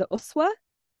the uswa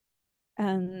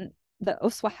and the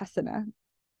uswa hasana,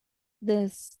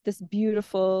 this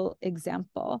beautiful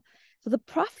example. So the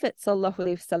Prophet sallallahu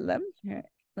alaihi wasallam,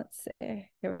 let's see,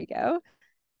 here we go,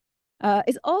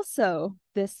 is also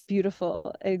this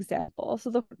beautiful example.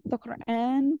 So the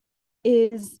Qur'an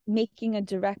is making a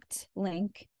direct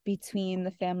link between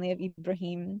the family of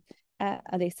Ibrahim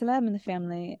alayhi salam and the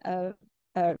family of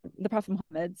the Prophet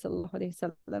Muhammad sallallahu alaihi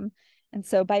wasallam. And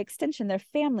so by extension, their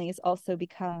families also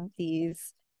become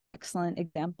these excellent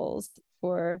examples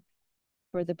for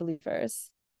the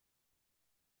believers.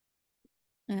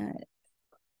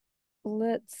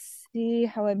 Let's see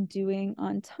how I'm doing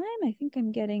on time. I think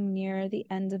I'm getting near the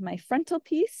end of my frontal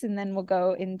piece, and then we'll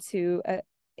go into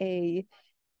a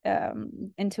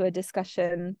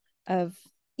discussion of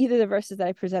either the verses that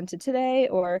I presented today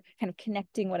or kind of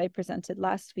connecting what I presented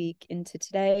last week into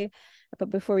today. But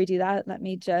before we do that, let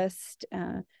me just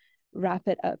wrap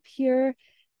it up here,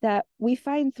 that we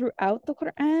find throughout the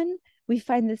Qur'an, we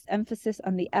find this emphasis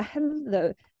on the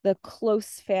ahl, the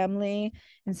close family.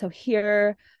 And so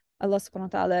here, Allah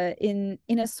subhanahu wa ta'ala, in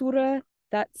a surah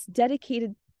that's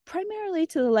dedicated primarily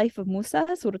to the life of Musa,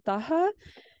 Surah Taha,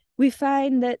 we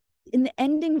find that in the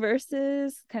ending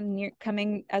verses, kind of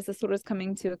coming as the surah is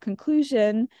coming to a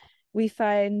conclusion, we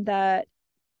find that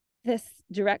this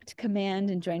direct command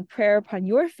and join prayer upon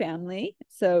your family.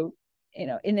 So, in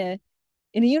a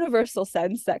universal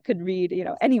sense, that could read,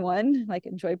 anyone, like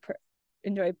enjoin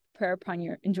prayer upon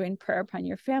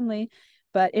your family.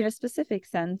 But in a specific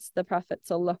sense, the Prophet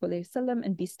sallallahu alaihi wasallam,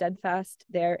 and be steadfast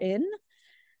therein.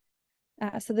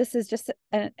 So this is just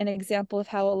an example of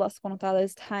how Allah subhanahu wa ta'ala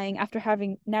is tying, after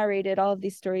having narrated all of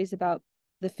these stories about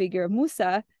the figure of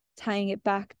Musa, tying it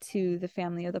back to the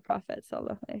family of the Prophet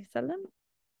sallallahu alaihi wasallam.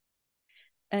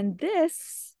 And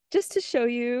this, just to show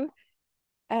you,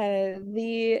 I'm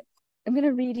going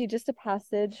to read you just a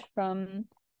passage from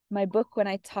my book when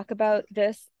I talk about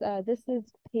this. This is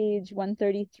page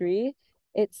 133.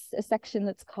 It's a section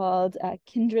that's called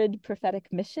Kindred Prophetic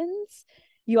Missions.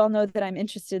 You all know that I'm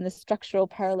interested in the structural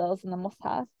parallels in the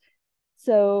Mus'haf.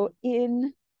 So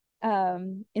in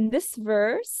this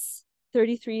verse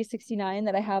 3369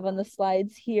 that I have on the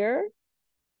slides here,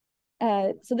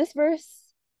 so this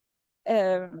verse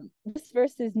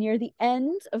is near the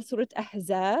end of Surah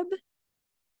Ahzab,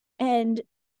 and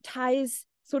ties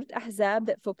Surah Ahzab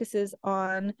that focuses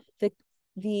on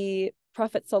the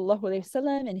Prophet sallallahu alaihi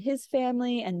wasallam and his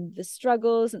family and the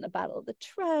struggles and the Battle of the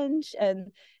Trench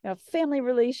and family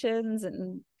relations,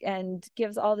 and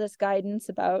gives all this guidance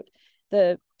about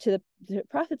the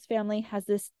Prophet's family, has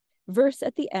this verse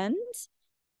at the end,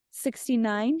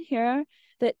 69 here,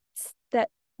 that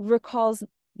recalls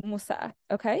Musa,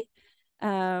 okay?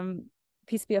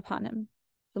 Peace be upon him.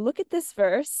 So look at this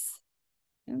verse.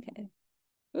 Okay.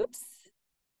 Oops.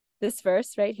 This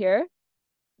verse right here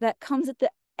that comes at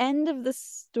the end of the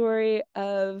story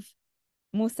of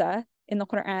Musa in the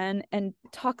Qur'an and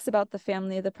talks about the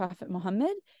family of the Prophet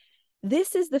Muhammad.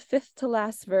 This is the 5th to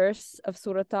last verse of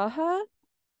Surah Taha.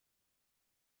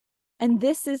 And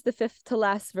this is the 5th to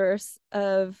last verse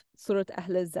of Surah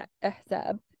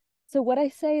Ahzab. So what I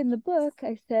say in the book,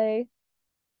 I say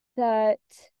that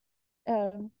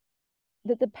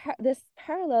this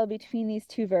parallel between these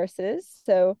two verses,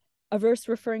 so a verse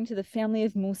referring to the family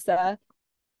of Musa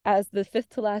as the 5th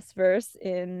to last verse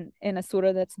in a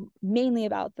surah that's mainly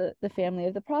about the family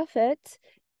of the Prophet,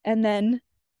 and then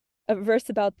a verse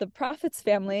about the Prophet's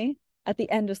family at the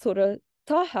end of Surah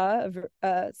Taha,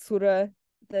 a surah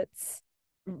that's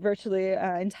virtually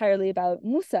entirely about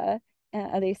Musa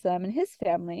alayhi salam and his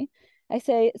family. I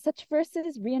say such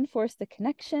verses reinforce the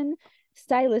connection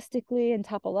stylistically and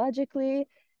topologically,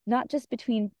 not just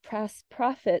between past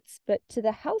prophets, but to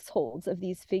the households of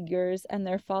these figures and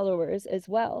their followers as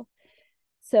well.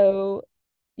 So,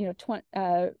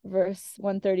 verse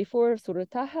 134 of Surah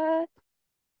Taha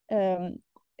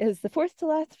is the 4th to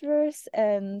last verse,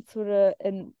 and Surah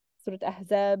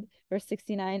Ahzab, verse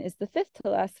 69, is the 5th to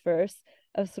last verse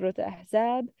of Surah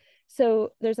Ahzab. So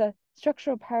there's a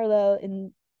structural parallel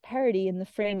in parity in the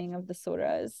framing of the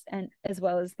surahs, and as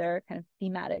well as their kind of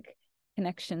thematic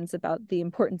connections about the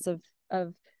importance of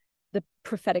the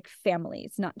prophetic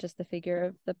families, not just the figure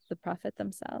of the prophet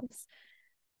themselves.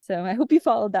 So I hope you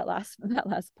followed that last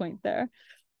point there.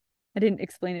 I didn't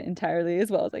explain it entirely as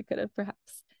well as I could have,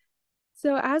 perhaps.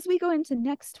 So as we go into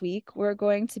next week, we're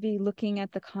going to be looking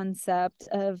at the concept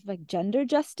of like gender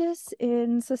justice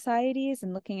in societies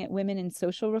and looking at women in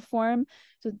social reform.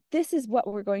 So this is what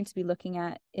we're going to be looking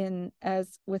at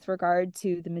with regard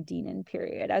to the Medinan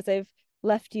period. As I've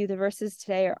left you, the verses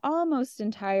today are almost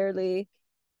entirely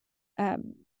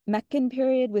Meccan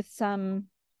period, with some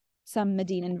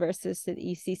Medinan verses so that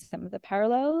you see some of the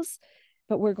parallels.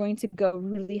 But we're going to go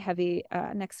really heavy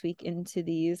next week into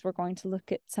these. We're going to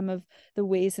look at some of the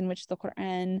ways in which the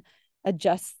Qur'an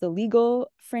adjusts the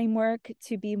legal framework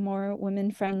to be more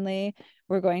women-friendly.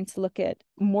 We're going to look at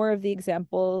more of the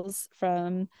examples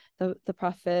from the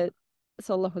Prophet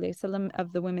Sallallahu Alaihi Wasallam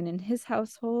of the women in his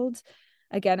household.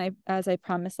 Again, as I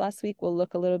promised last week, we'll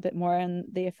look a little bit more on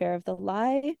the affair of the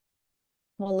lie.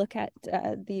 We'll look at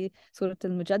the Surah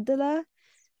Al-Mujaddala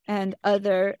and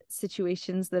other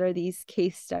situations that are these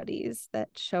case studies that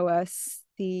show us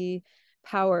the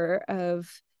power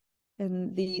of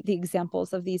and the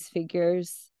examples of these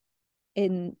figures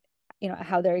in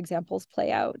how their examples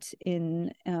play out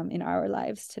in our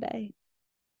lives today.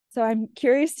 So I'm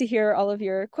curious to hear all of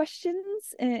your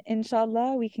questions.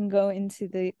 Inshallah, we can go into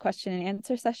the question and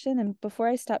answer session. And before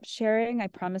I stop sharing, I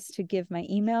promise to give my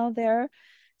email there.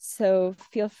 So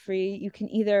feel free. You can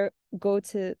either go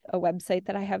to a website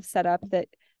that I have set up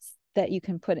that you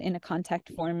can put in a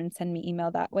contact form and send me email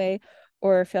that way,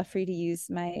 or feel free to use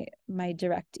my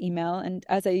direct email. And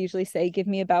as I usually say, give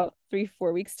me about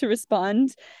 3-4 weeks to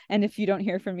respond. And if you don't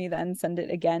hear from me, then send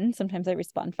it again. Sometimes I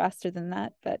respond faster than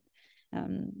that, but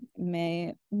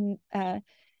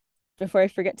before I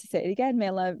forget to say it again, may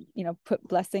Allah, put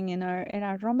blessing in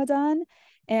our Ramadan.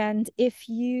 And if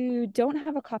you don't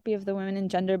have a copy of the Women and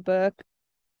Gender book,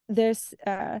 there's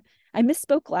I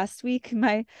misspoke last week.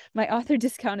 My author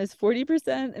discount is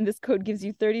 40%, and this code gives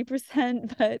you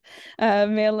 30%. But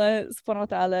may Allah subhanahu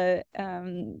wa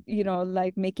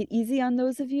ta'ala, make it easy on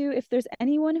those of you. If there's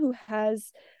anyone who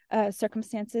has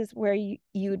circumstances where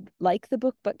you'd like the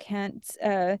book but can't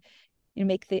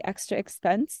make the extra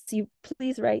expense, you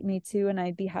please write me too, and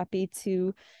I'd be happy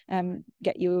to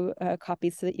get you a copy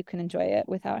so that you can enjoy it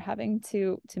without having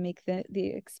to make the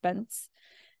expense.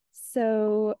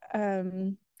 So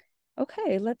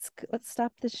okay, let's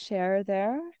stop the share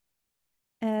there,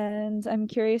 and I'm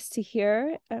curious to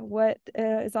hear what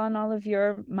is on all of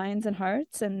your minds and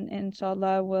hearts, and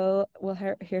inshallah we'll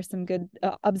hear some good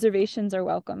observations are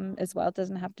welcome as well. It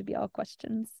doesn't have to be all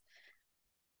questions.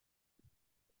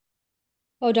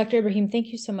 Oh, Dr. Ibrahim, thank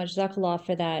you so much, Jazakallah,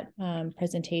 for that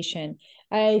presentation.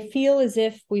 I feel as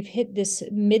if we've hit this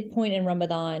midpoint in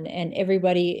Ramadan and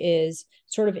everybody is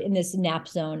sort of in this nap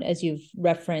zone, as you've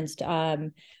referenced.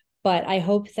 But I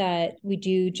hope that we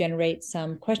do generate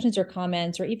some questions or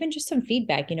comments or even just some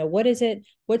feedback.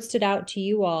 What stood out to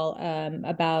you all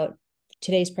about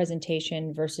today's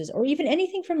presentation versus, or even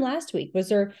anything from last week?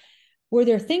 Were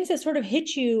there things that sort of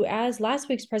hit you as last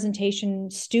week's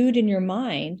presentation stewed in your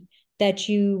mind that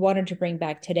you wanted to bring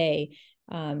back today?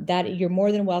 That you're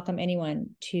more than welcome,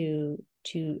 anyone, to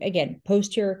again,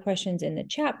 post your questions in the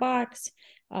chat box.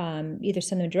 Either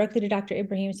send them directly to Dr.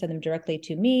 Ibrahim, send them directly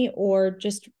to me, or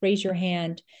just raise your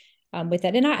hand with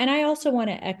that. And I also want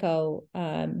to echo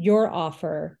your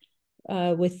offer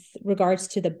with regards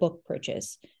to the book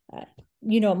purchase.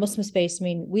 Muslim Space, I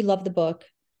mean, we love the book.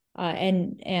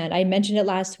 And I mentioned it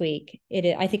last week.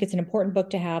 I think it's an important book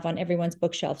to have on everyone's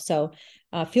bookshelf. So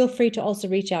feel free to also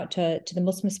reach out to the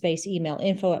Muslim Space email,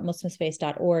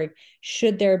 info@muslimspace.org.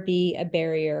 Should there be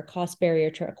a cost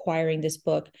barrier to acquiring this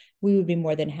book, we would be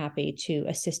more than happy to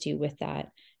assist you with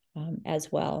that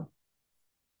as well.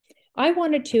 I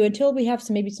wanted to, until we have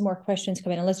maybe some more questions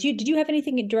come in, did you have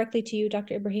anything directly to you,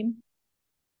 Dr. Ibrahim?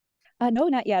 No,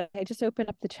 not yet. I just opened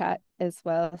up the chat as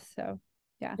well. So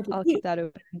yeah, I'll keep that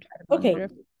open and try to monitor.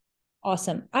 Okay,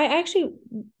 awesome. I actually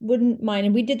wouldn't mind,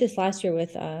 and we did this last year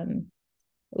with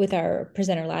our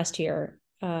presenter last year.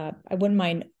 I wouldn't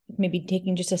mind maybe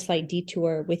taking just a slight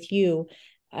detour with you.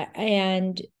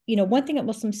 And one thing at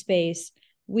Muslim Space,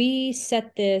 we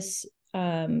set this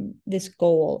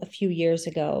goal a few years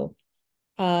ago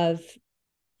of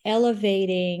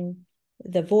elevating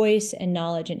the voice and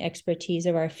knowledge and expertise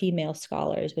of our female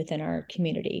scholars within our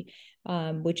community,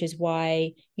 which is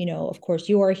why, of course,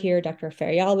 you are here. Dr.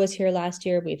 Farial was here last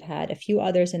year. We've had a few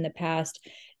others in the past.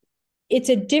 It's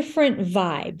a different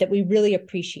vibe that we really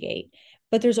appreciate.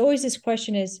 But there's always this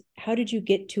question is, how did you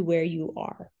get to where you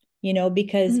are?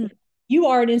 Because you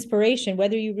are an inspiration,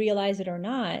 whether you realize it or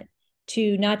not,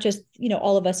 to not just,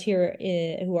 all of us here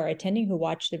who are attending, who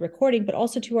watch the recording, but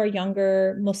also to our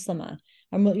younger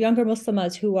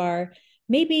Muslimas who are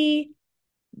maybe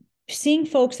seeing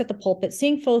folks at the pulpit,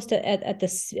 seeing folks at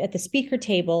the speaker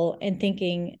table and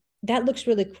thinking, that looks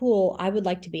really cool. I would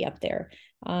like to be up there.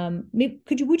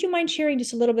 Would you mind sharing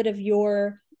just a little bit of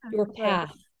your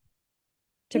path?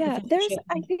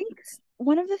 I think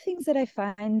one of the things that I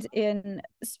find in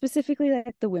specifically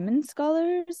like the women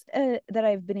scholars that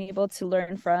I've been able to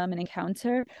learn from and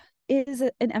encounter is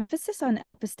an emphasis on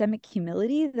epistemic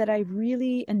humility that I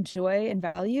really enjoy and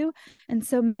value. And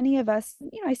so many of us,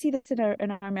 I see this in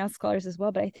our male scholars as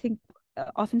well, but I think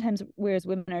oftentimes whereas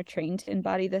women are trained to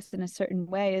embody this in a certain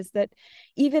way is that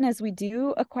even as we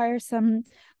do acquire some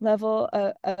level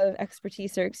of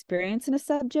expertise or experience in a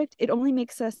subject, it only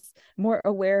makes us more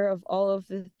aware of all of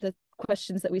the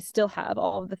questions that we still have,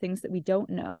 all of the things that we don't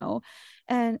know.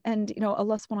 And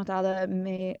Allah subhanahu wa ta'ala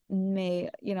may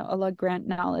Allah grant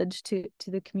knowledge to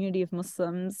the community of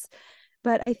Muslims.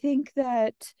 But I think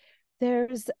that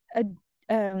there's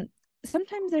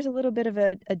sometimes there's a little bit of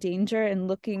a danger in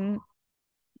looking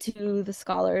to the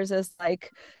scholars as like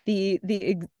the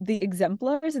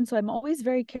exemplars, and so I'm always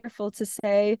very careful to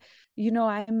say,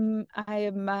 I am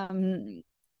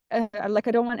like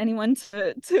I don't want anyone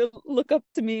to look up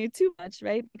to me too much,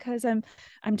 right? Because I'm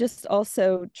just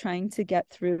also trying to get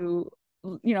through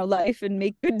life and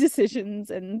make good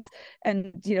decisions and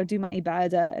do my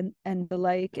ibadah and the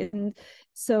like. And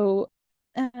so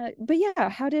but yeah,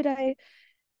 how did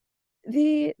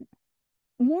the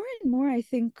more and more I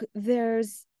think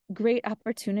there's great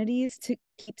opportunities to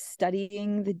keep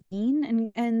studying the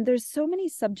deen, and there's so many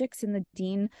subjects in the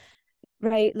deen,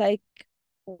 right? Like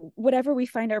whatever we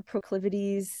find our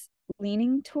proclivities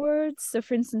leaning towards. So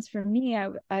for instance, for me,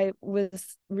 I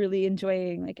was really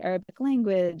enjoying like Arabic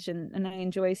language, and I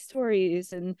enjoy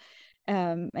stories, and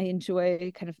I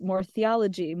enjoy kind of more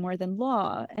theology more than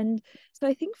law. And so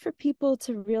I think for people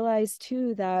to realize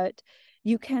too that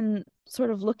you can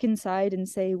sort of look inside and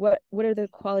say, what are the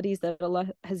qualities that Allah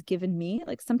has given me?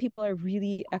 Like some people are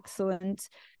really excellent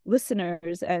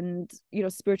listeners, and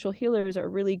spiritual healers are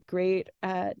really great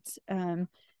at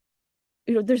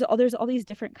there's all these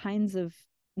different kinds of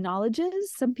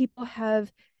knowledges. Some people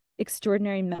have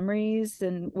extraordinary memories,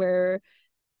 and where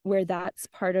that's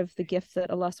part of the gift that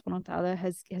Allah subhanahu wa ta'ala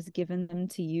has given them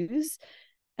to use.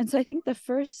 And so I think the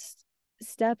first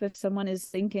step, if someone is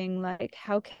thinking like,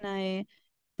 how can I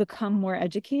become more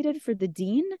educated for the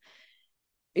deen,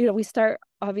 we start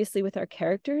obviously with our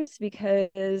characters,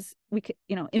 because we could,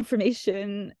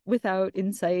 information without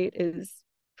insight is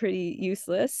pretty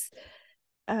useless.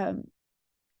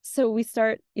 So we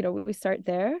start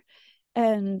there,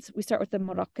 and we start with the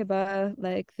muraqabah,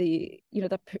 like the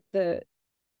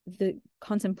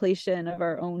contemplation of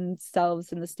our own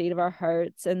selves and the state of our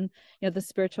hearts, and the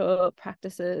spiritual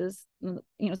practices,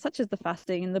 such as the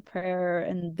fasting and the prayer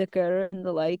and dhikr and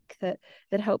the like, that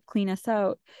help clean us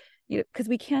out, because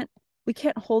we can't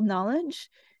hold knowledge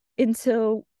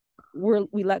until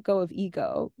we let go of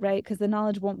ego, right? Because the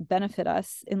knowledge won't benefit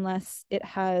us unless it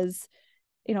has,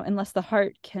 unless the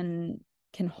heart can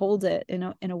hold it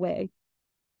in a way.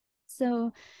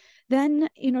 So then,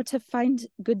 to find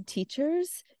good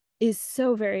teachers is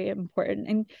so very important.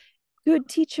 And good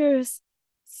teachers,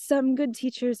 some good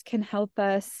teachers can help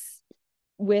us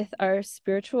with our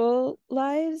spiritual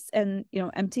lives and,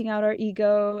 emptying out our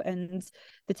ego and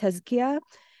the tazkiyah.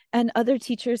 And other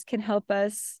teachers can help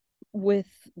us with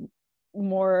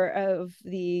more of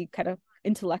the kind of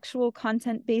intellectual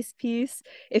content-based piece.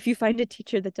 If you find a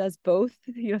teacher that does both,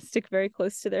 stick very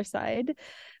close to their side.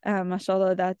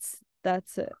 Mashallah, that's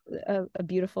a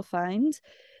beautiful find.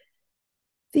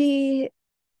 The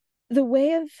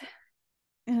way of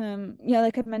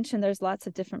like I mentioned, there's lots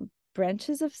of different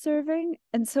branches of serving.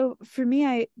 And so for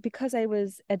me, because I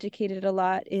was educated a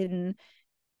lot in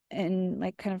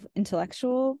like kind of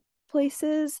intellectual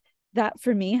places, that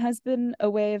for me has been a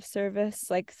way of service,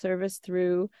 like service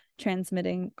through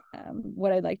transmitting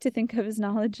what I like to think of as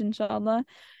knowledge, inshallah.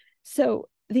 So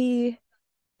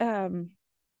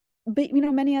but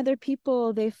many other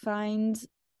people, they find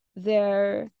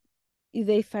their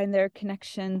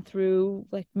connection through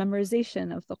like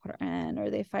memorization of the Qur'an, or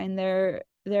they find their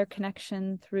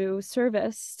connection through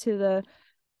service to the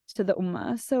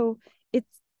ummah. So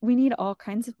we need all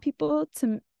kinds of people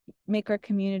to make our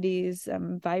communities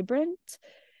vibrant.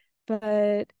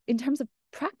 But in terms of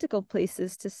practical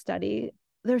places to study,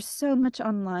 there's so much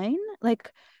online.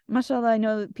 Like, mashallah, I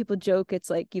know people joke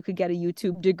it's like you could get a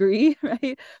YouTube degree,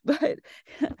 right?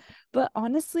 But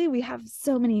honestly, we have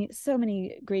so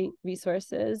many great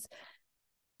resources.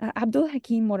 Abdul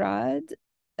Hakim Murad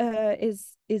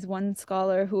is one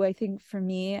scholar who I think for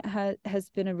me has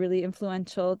been a really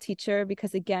influential teacher,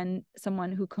 because again,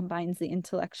 someone who combines the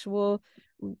intellectual,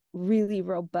 really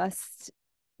robust,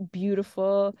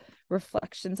 beautiful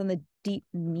reflections on the deep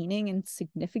meaning and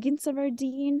significance of our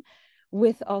deen,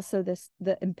 with also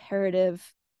the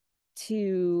imperative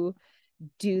to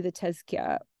do the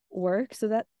tazkiyah work.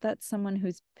 So that's someone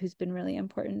who's been really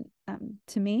important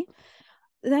to me.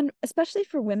 Then, especially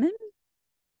for women,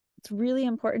 it's really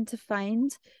important to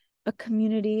find a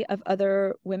community of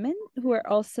other women who are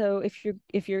also, if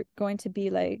you're going to be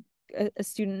like a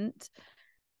student,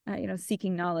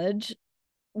 seeking knowledge,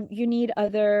 you need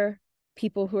other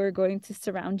people who are going to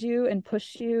surround you and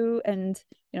push you and,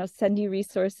 send you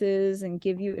resources and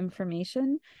give you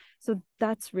information. So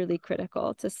that's really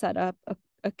critical, to set up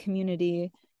a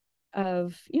community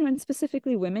of, and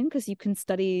specifically women, because you can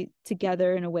study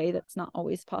together in a way that's not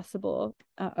always possible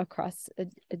across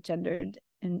a gendered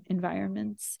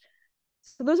environments.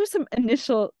 So those are some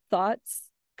initial thoughts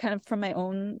kind of from my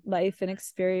own life and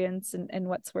experience and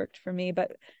what's worked for me.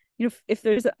 But if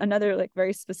there's another like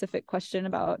very specific question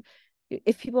about,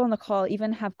 if people on the call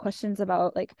even have questions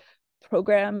about like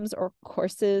programs or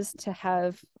courses to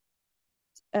have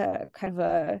kind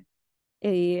of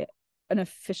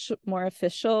more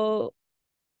official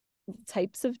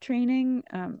types of training,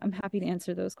 I'm happy to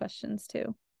answer those questions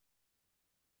too.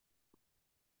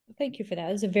 Thank you for that.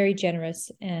 It was a very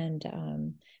generous and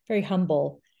very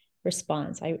humble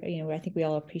response. I think we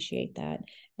all appreciate that.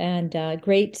 And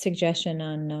great suggestion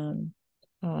on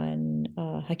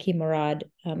Hakim Murad.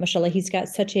 Mashallah, he's got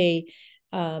such a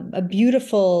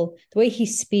beautiful, the way he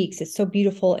speaks, it's so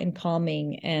beautiful and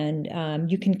calming, and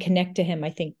you can connect to him, I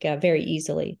think, very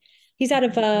easily. He's out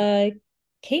of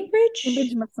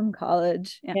Cambridge Muslim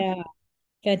College. Yeah,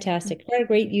 fantastic. What a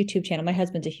great YouTube channel. My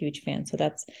husband's a huge fan, so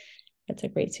that's a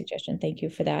great suggestion. Thank you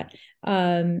for that.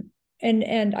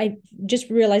 And I just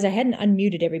realized I hadn't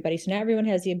unmuted everybody. So now everyone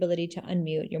has the ability to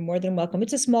unmute. You're more than welcome.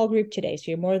 It's a small group today, so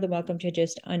you're more than welcome to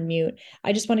just unmute.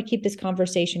 I just want to keep this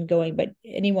conversation going, but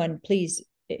anyone, please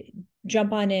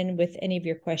jump on in with any of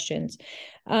your questions.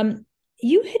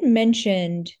 You had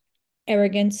mentioned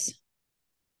arrogance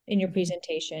in your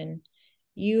presentation.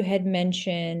 You had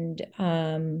mentioned,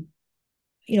 kind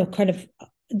of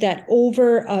that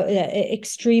over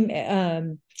extreme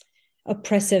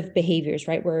oppressive behaviors,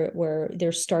 right? Where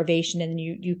there's starvation, and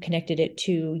you connected it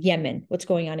to Yemen, what's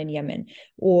going on in Yemen,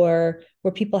 or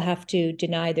where people have to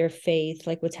deny their faith,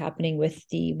 like what's happening with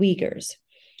the Uyghurs.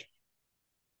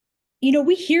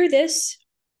 We hear this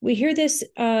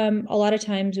a lot of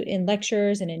times in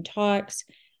lectures and in talks,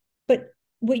 but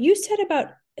what you said about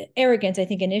arrogance, I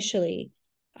think initially,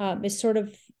 is sort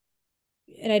of,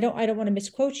 and I don't want to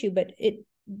misquote you, but it,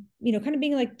 kind of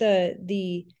being like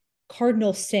the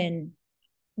cardinal sin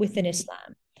within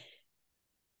Islam.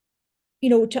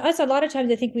 To us, a lot of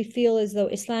times I think we feel as though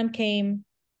Islam came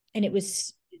and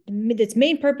its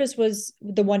main purpose was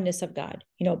the oneness of God.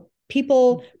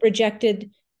 People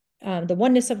rejected the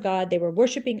oneness of God. They were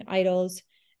worshiping idols,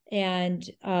 and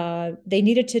they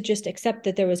needed to just accept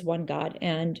that there was one God,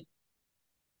 and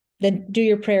then do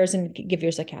your prayers and give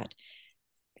your zakat.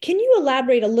 can you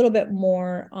elaborate a little bit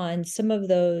more on some of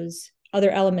those other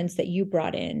elements that you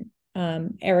brought in?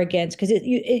 Arrogance, because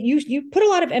you put a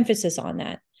lot of emphasis on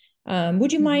that.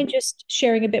 Would you mind just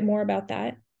sharing a bit more about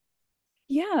that?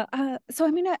 Yeah. So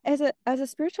I mean, as a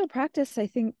spiritual practice, I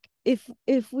think if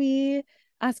we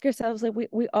ask ourselves, like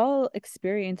we all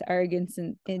experience arrogance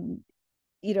in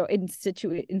in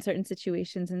certain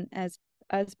situations, and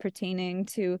as pertaining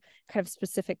to kind of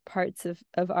specific parts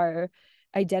of our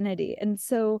identity. And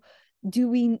so do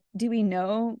we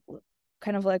know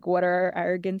kind of like what are our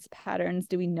arrogance patterns?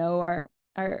 Do we know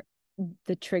our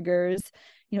the triggers?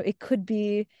 It could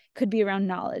be around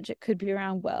knowledge, it could be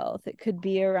around wealth, it could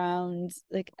be around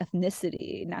like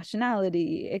ethnicity,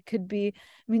 nationality, it could be,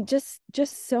 I mean, just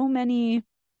so many.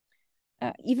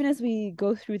 Even as we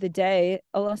go through the day,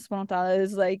 Allah subhanahu wa ta'ala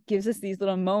is like gives us these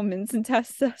little moments and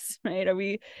tests us, right? Are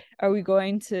we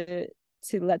going to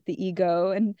let the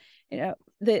ego, and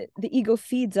the ego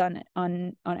feeds on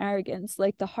arrogance,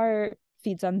 like the heart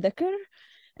feeds on dhikr.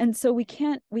 And so we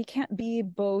can't be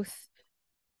both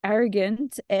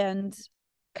arrogant and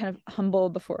kind of humble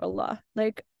before Allah.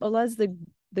 Like Allah's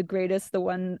the greatest, the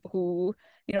one who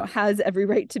has every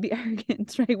right to be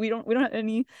arrogant, right? We don't have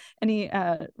any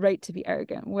right to be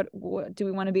arrogant. What do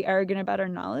we want to be arrogant about? Our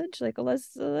knowledge? Like Allah's,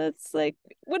 that's like,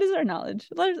 what is our knowledge?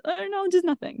 Our knowledge is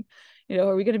nothing.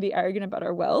 Are we going to be arrogant about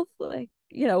our wealth? Like,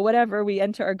 whatever, we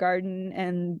enter our garden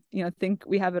and think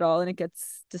we have it all and it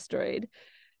gets destroyed.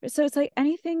 So it's like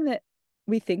anything that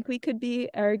we think we could be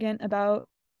arrogant about,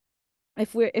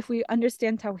 if we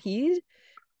understand Tawheed,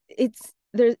 it's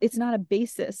not a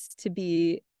basis to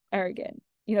be arrogant.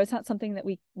 It's not something that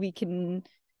we can,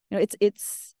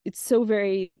 it's so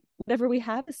very, whatever we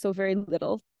have is so very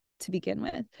little to begin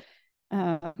with.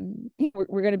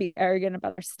 We're going to be arrogant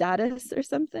about our status or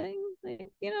something,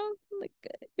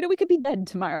 we could be dead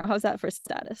tomorrow. How's that for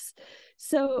status?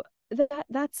 So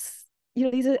that's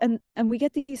these are, and we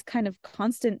get these kind of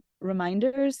constant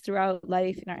reminders throughout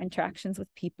life, in our interactions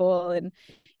with people and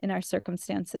in our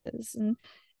circumstances. And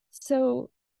so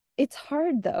it's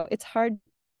hard, though. It's hard,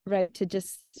 right, to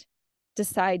just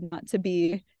decide not to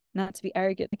be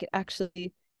arrogant. Like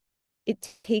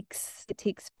it takes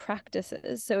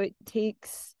practices. So it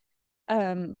takes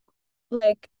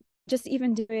like just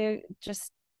even doing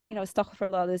just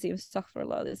astaghfirullah lazim,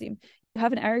 astaghfirullah lazim. You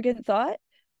have an arrogant thought,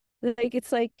 like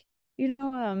it's like,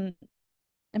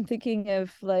 I'm thinking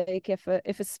of like if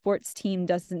a sports team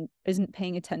isn't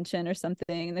paying attention or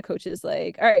something, and the coach is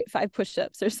like, all right, 5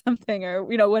 push-ups or something, or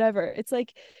whatever. It's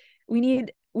like we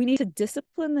need to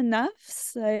discipline the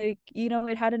nafs. Like,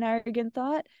 it had an arrogant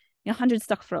thought, 100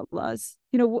 astaghfirullahs,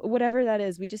 whatever that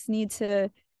is. We just need to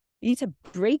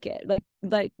break it,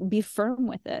 like be firm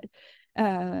with it.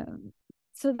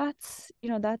 So that's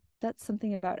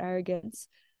something about arrogance.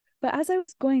 But as I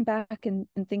was going back and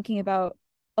thinking about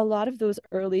a lot of those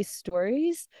early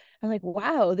stories, I'm like,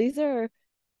 wow, these are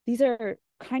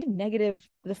kind of negative.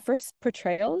 The first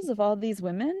portrayals of all these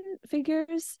women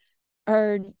figures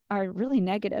are really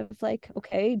negative. Like,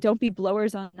 okay, don't be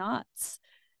blowers on knots.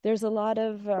 There's a lot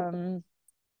of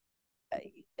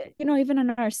even in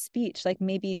our speech, like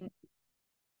maybe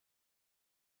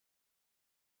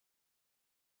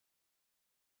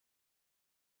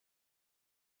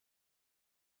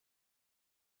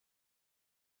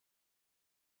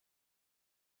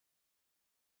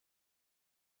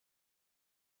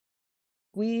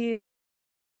we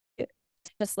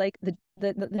just like the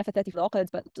نفثات في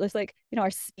العقد, but just like our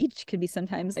speech can be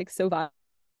sometimes like so violent.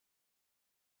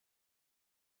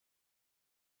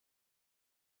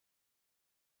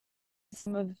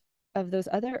 Some of those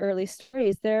other early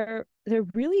stories, they're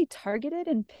really targeted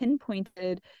and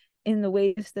pinpointed in the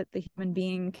ways that the human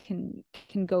being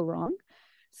can go wrong.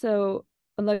 So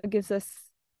Allah gives us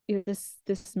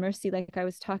this mercy, like I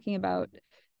was talking about,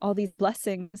 all these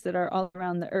blessings that are all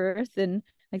around the earth, and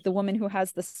like the woman who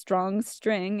has the strong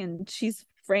string and she's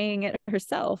fraying it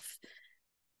herself.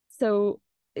 So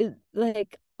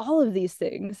like all of these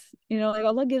things, like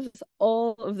Allah gives us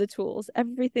all of the tools.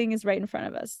 Everything is right in front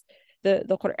of us.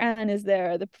 The Qur'an is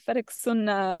there, the prophetic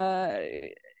sunnah,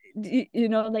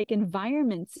 like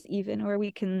environments even where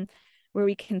we can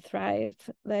thrive.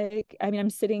 Like, I mean,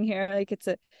 I'm sitting here, like it's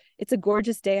a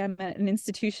gorgeous day. I'm at an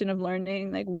institution of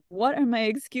learning. Like, what are my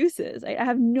excuses? I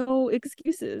have no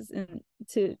excuses, and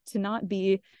to not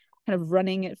be kind of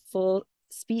running at full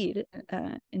speed,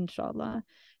 inshallah.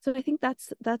 So I think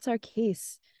that's our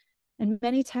case. And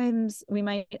many times we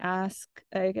might ask,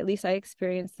 like, at least I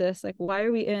experienced this, like, why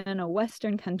are we in a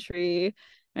Western country?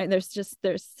 Right?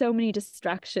 There's so many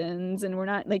distractions, and we're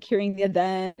not like hearing the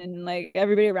adhan, and like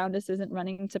everybody around us isn't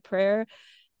running to prayer.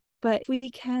 But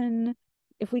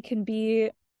if we can be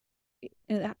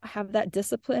have that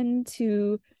discipline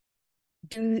to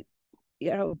do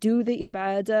do the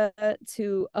ibadah,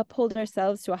 to uphold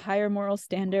ourselves to a higher moral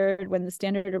standard when the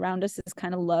standard around us is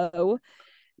kind of low.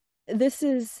 This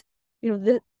is,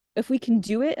 if we can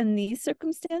do it in these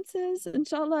circumstances,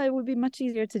 inshallah, it would be much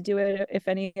easier to do it if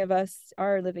any of us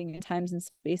are living in times and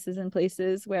spaces and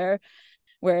places where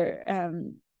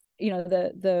the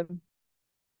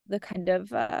kind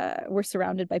of we're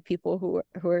surrounded by people who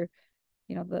are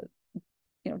the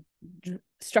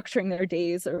structuring their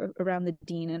days around the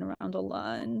deen and around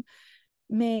Allah. And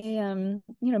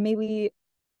may we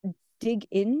dig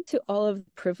into all of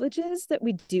the privileges that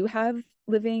we do have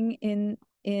living in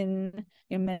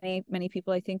many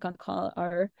people, I think, on call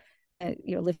are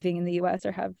living in the US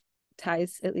or have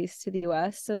ties at least to the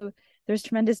US. So there's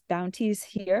tremendous bounties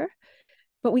here,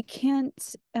 but we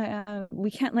can't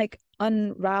like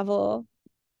unravel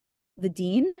the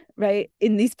deen right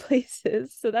in these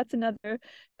places. So that's another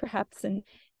perhaps an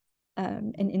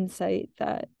insight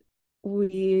that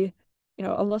we,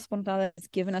 Allah subhanahu wa ta'ala has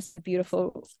given us a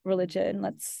beautiful religion.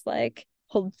 Let's like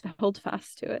hold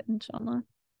fast to it, inshallah.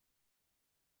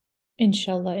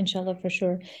 Inshallah, for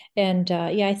sure. And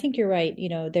yeah, I think you're right.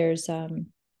 There's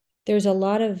a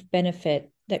lot of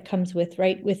benefit that comes with,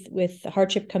 right, with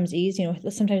hardship comes ease.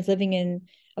 Sometimes living in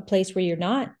a place where you're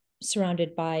not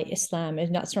surrounded by Islam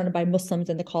and not surrounded by Muslims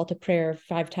and the call to prayer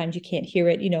 5 times, you can't hear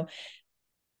it.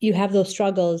 You have those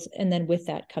struggles, and then with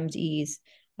that comes ease.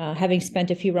 Having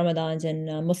spent a few Ramadans in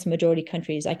Muslim majority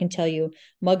countries, I can tell you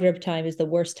Maghrib time is the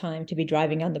worst time to be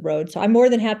driving on the road. So I'm more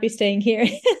than happy staying here.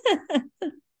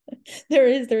 There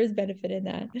is benefit in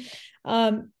that.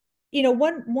 One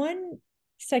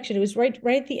section, it was right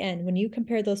at the end when you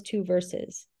compare those 2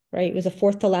 verses, right? It was the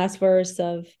fourth to last verse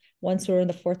of one surah and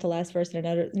the fourth to last verse and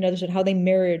another surah, how they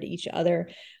mirrored each other.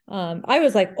 I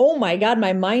was like, oh my God,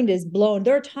 my mind is blown.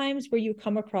 There are times where you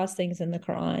come across things in the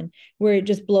Quran where it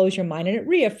just blows your mind, and it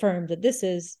reaffirms that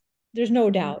there's no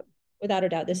doubt, without a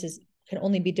doubt, can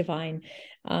only be divine.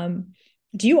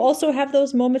 Do you also have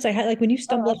those moments? I had, like, when you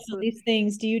stumble upon these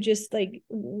things, do you just like,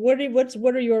 what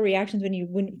are your reactions when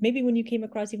you came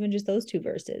across even just those 2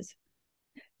 verses?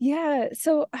 Yeah,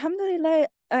 so alhamdulillah,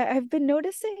 I've been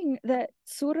noticing that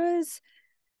surahs,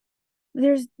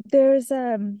 there's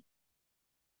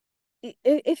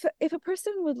if a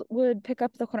person would pick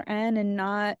up the Quran and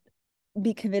not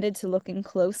be committed to looking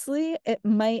closely, it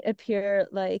might appear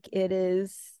like it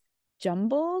is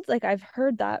jumbled. Like I've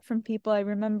heard that from people. I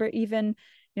remember even,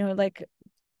 like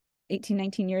 18,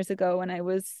 19 years ago when I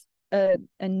was a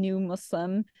new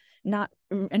Muslim, not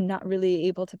really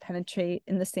able to penetrate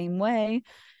in the same way.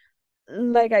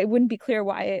 Like I wouldn't be clear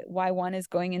why one is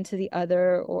going into the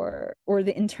other, or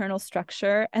the internal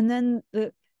structure. And then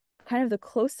the kind of the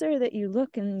closer that you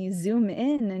look and you zoom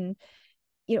in, and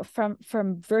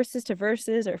from verses to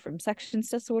verses, or from sections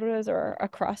to surahs, or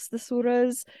across the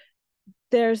surahs,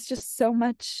 there's just so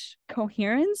much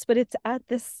coherence, but it's at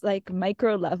this like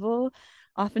micro level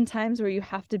oftentimes where you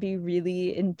have to be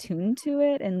really in tune to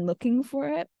it and looking for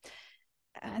it.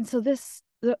 And so the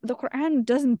Quran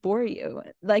doesn't bore you.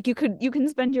 Like you can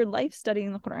spend your life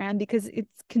studying the Quran because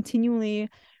it's continually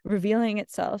revealing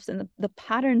itself, and the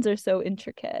patterns are so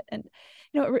intricate. And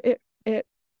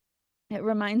it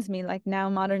reminds me, like, now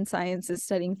modern science is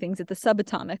studying things at the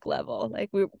subatomic level. Like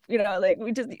you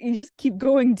just keep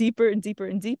going deeper and deeper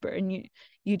and deeper, and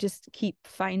you just keep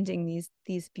finding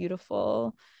these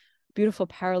beautiful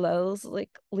parallels, like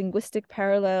linguistic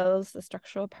parallels, the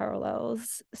structural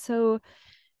parallels. So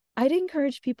I'd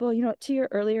encourage people, to your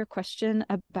earlier question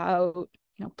about,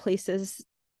 places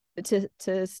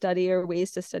to study or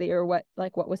ways to study, or what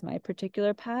was my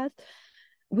particular path.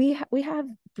 We have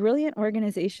brilliant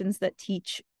organizations that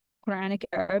teach Quranic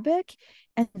Arabic,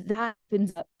 and that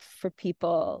opens up for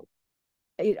people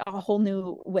a whole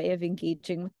new way of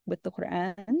engaging with the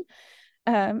Quran.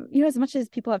 As much as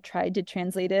people have tried to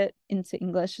translate it into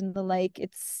English and the like,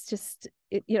 it's just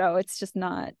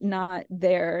not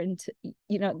there, and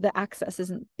the access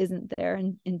isn't there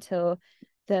until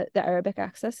the Arabic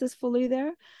access is fully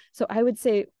there. So I would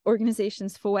say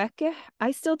organizations, Fawakih,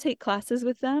 I still take classes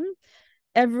with them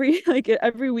every week,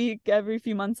 every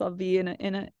few months I'll be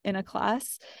in a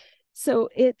class. So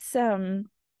it's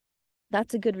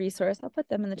that's a good resource. I'll put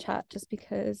them in the chat just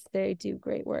because they do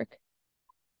great work.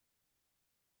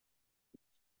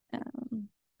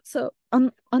 So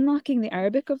unlocking the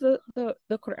Arabic of the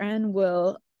Quran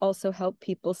will also help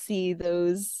people see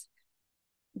those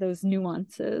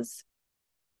nuances.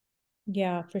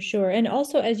 Yeah, for sure. And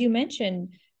also, as you mentioned,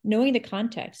 knowing the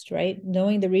context, right?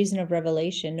 Knowing the reason of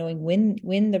revelation, knowing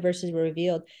when the verses were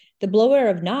revealed. The blower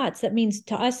of knots, that means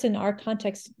to us in our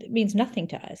context, it means nothing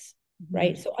to us,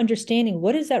 right? So understanding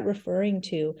what is that referring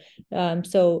to?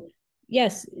 So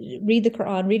yes, read the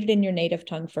Quran, read it in your native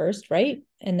tongue first, right?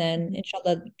 And then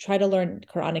inshallah, try to learn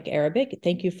Quranic Arabic.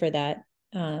 Thank you for that,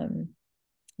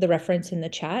 the reference in the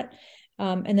chat.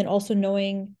 And then also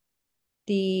knowing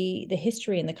the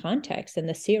history and the context and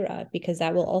the sirah, because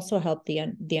that will also help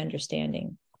the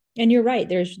understanding. And you're right,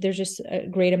 there's just a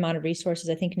great amount of resources,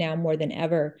 I think now more than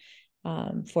ever,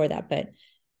 for that.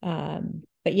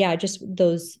 But yeah, just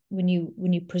those, when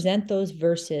you present those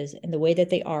verses and the way that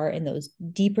they are, and those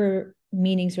deeper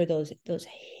meanings, or those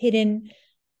hidden,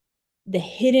 the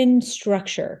hidden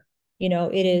structure,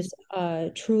 it is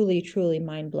truly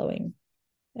mind-blowing.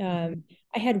 I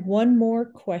had one more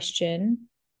question,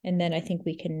 and then I think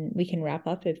we can wrap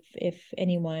up if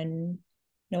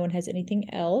no one has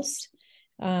anything else.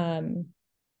 Now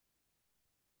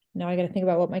I got to think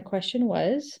about what my question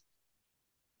was.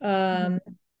 I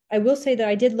will say that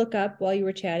I did look up while you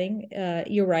were chatting.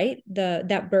 You're right.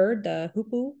 That bird, the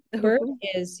hoopoe bird,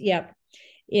 is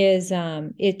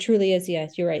it truly is.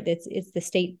 Yes, you're right. It's the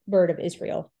state bird of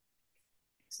Israel.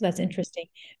 So that's interesting.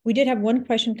 We did have one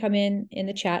question come in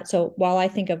the chat. So while I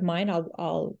think of mine,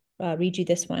 I'll read you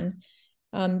this one.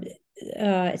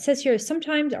 It says here,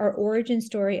 sometimes our origin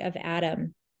story of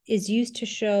Adam is used to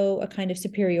show a kind of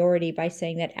superiority by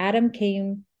saying that Adam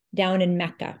came down in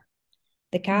Mecca.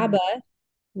 The Kaaba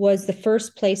was the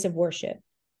first place of worship.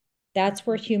 That's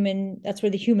where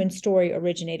the human story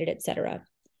originated, etc.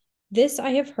 This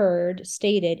I have heard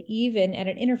stated even at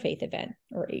an interfaith event,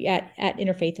 or at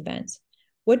interfaith events.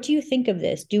 What do you think of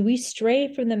this? Do we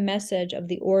stray from the message of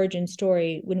the origin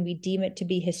story when we deem it to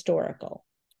be historical?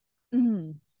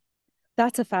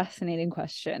 That's a fascinating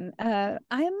question.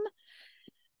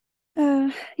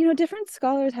 Different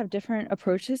scholars have different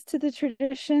approaches to the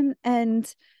tradition,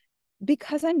 and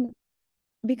because I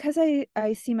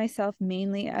see myself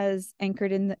mainly as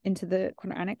anchored into the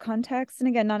Quranic context, and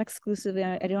again, not exclusively,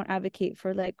 I don't advocate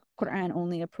for like Qur'an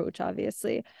only approach,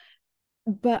 obviously,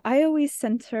 but I always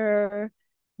center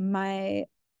my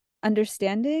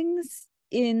understandings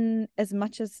in as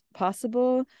much as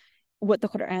possible what the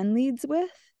Qur'an leads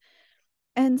with.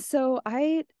 And so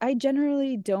I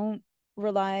generally don't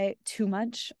rely too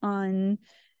much on,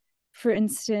 for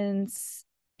instance,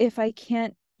 if I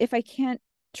can't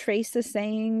trace a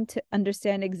saying to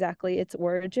understand exactly its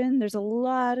origin, there's a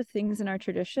lot of things in our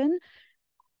tradition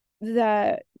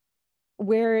that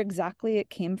where exactly it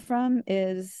came from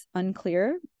is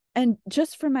unclear. And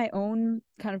just for my own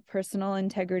kind of personal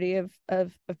integrity of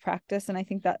practice, and I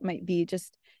think that might be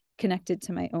just connected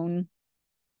to my own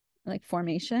like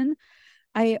formation,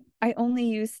 I only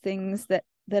use things that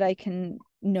I can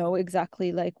know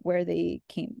exactly like where they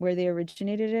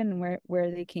originated in, and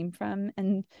where they came from.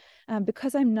 And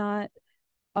because I'm not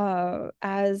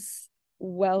as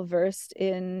well versed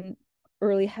in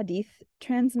early hadith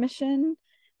transmission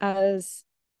as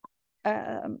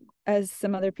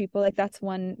some other people, like that's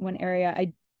one area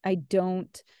I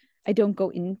don't go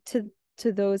into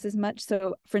those as much.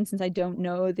 So for instance, I don't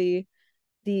know the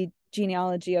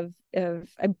genealogy of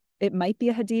it might be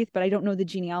a hadith, but I don't know the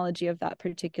genealogy of that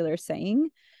particular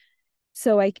saying.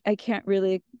 So I can't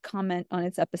really comment on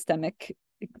its epistemic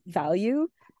value,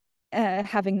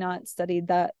 having not studied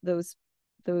that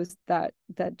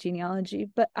genealogy.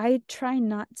 But I try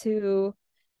not to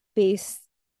base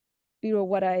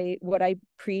what I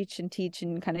preach and teach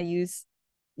and kind of use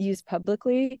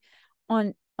publicly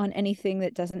on anything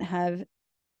that doesn't have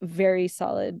very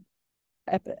solid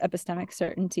epistemic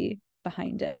certainty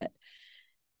behind it.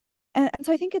 And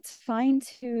so I think it's fine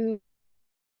to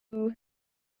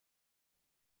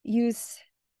use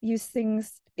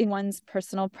things in one's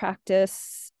personal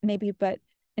practice, maybe, but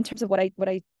in terms of what I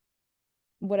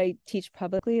teach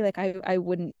publicly, like I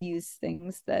wouldn't use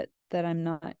things that I'm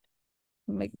not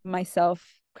like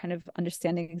myself kind of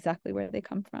understanding exactly where they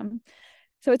come from.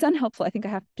 So it's unhelpful. I think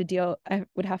I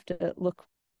would have to look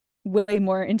way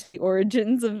more into the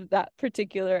origins of that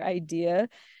particular idea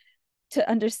to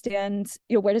understand,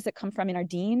 where does it come from in our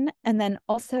deen? And then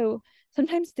also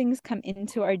sometimes things come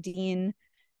into our deen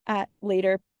at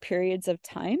later periods of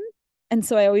time. And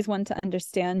so I always want to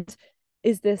understand,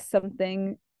 is this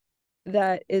something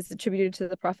that is attributed to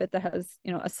the Prophet that has,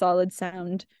 a solid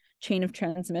sound chain of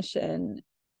transmission,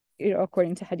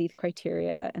 according to hadith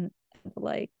criteria and the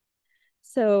like.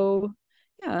 So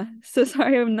yeah, so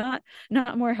sorry I'm not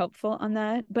more helpful on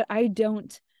that, but I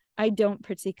don't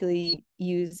particularly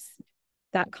use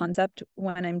that concept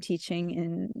when I'm teaching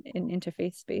in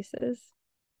interfaith spaces.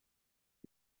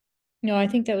 No, I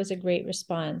think that was a great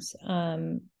response.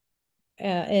 And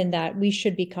that we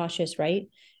should be cautious, right?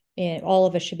 And all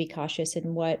of us should be cautious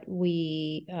in what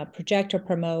we project or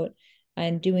promote,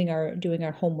 and doing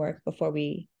our homework before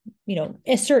we,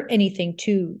 assert anything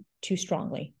too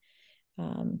strongly.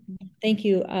 Thank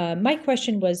you. My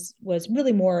question was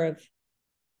really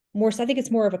so I think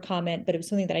it's more of a comment, but it was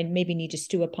something that I maybe need to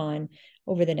stew upon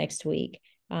over the next week.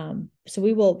 So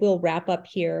we'll wrap up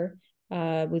here.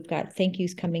 We've got thank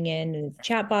yous coming in the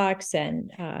chat box,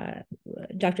 and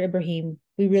Dr. Ibrahim,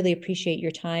 we really appreciate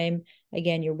your time,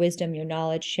 again, your wisdom, your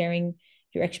knowledge, sharing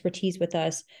your expertise with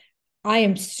us. I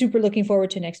am super looking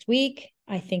forward to next week.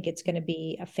 I think it's going to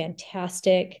be a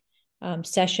fantastic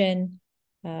session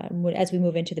as we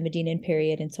move into the Medinan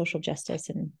period and social justice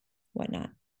and whatnot.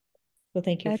 Well,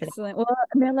 thank you for that. Excellent. Well,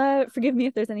 Mela, forgive me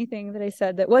if there's anything that I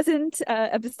said that wasn't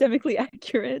epistemically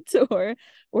accurate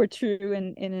or true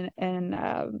in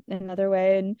another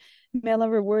way. And Mela,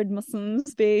 reward Muslim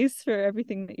space for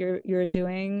everything that you're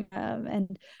doing.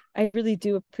 And I really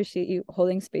do appreciate you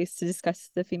holding space to discuss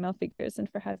the female figures and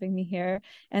for having me here.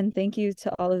 And thank you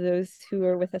to all of those who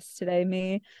are with us today.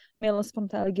 May Allah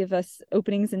subhanahu wa ta'ala give us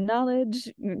openings in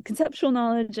knowledge, conceptual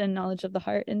knowledge, and knowledge of the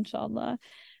heart, inshallah.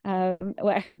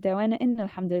 وآخر دعوانا إن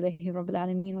الحمد لله رب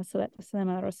العالمين والصلاة والسلام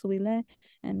على رسول الله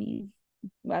آمين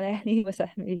وعلى أهله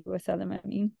وصحبه وسلم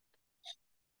آمين.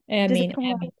 Ameen.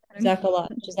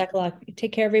 Jazakallah.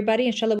 Take care, everybody. Inshallah.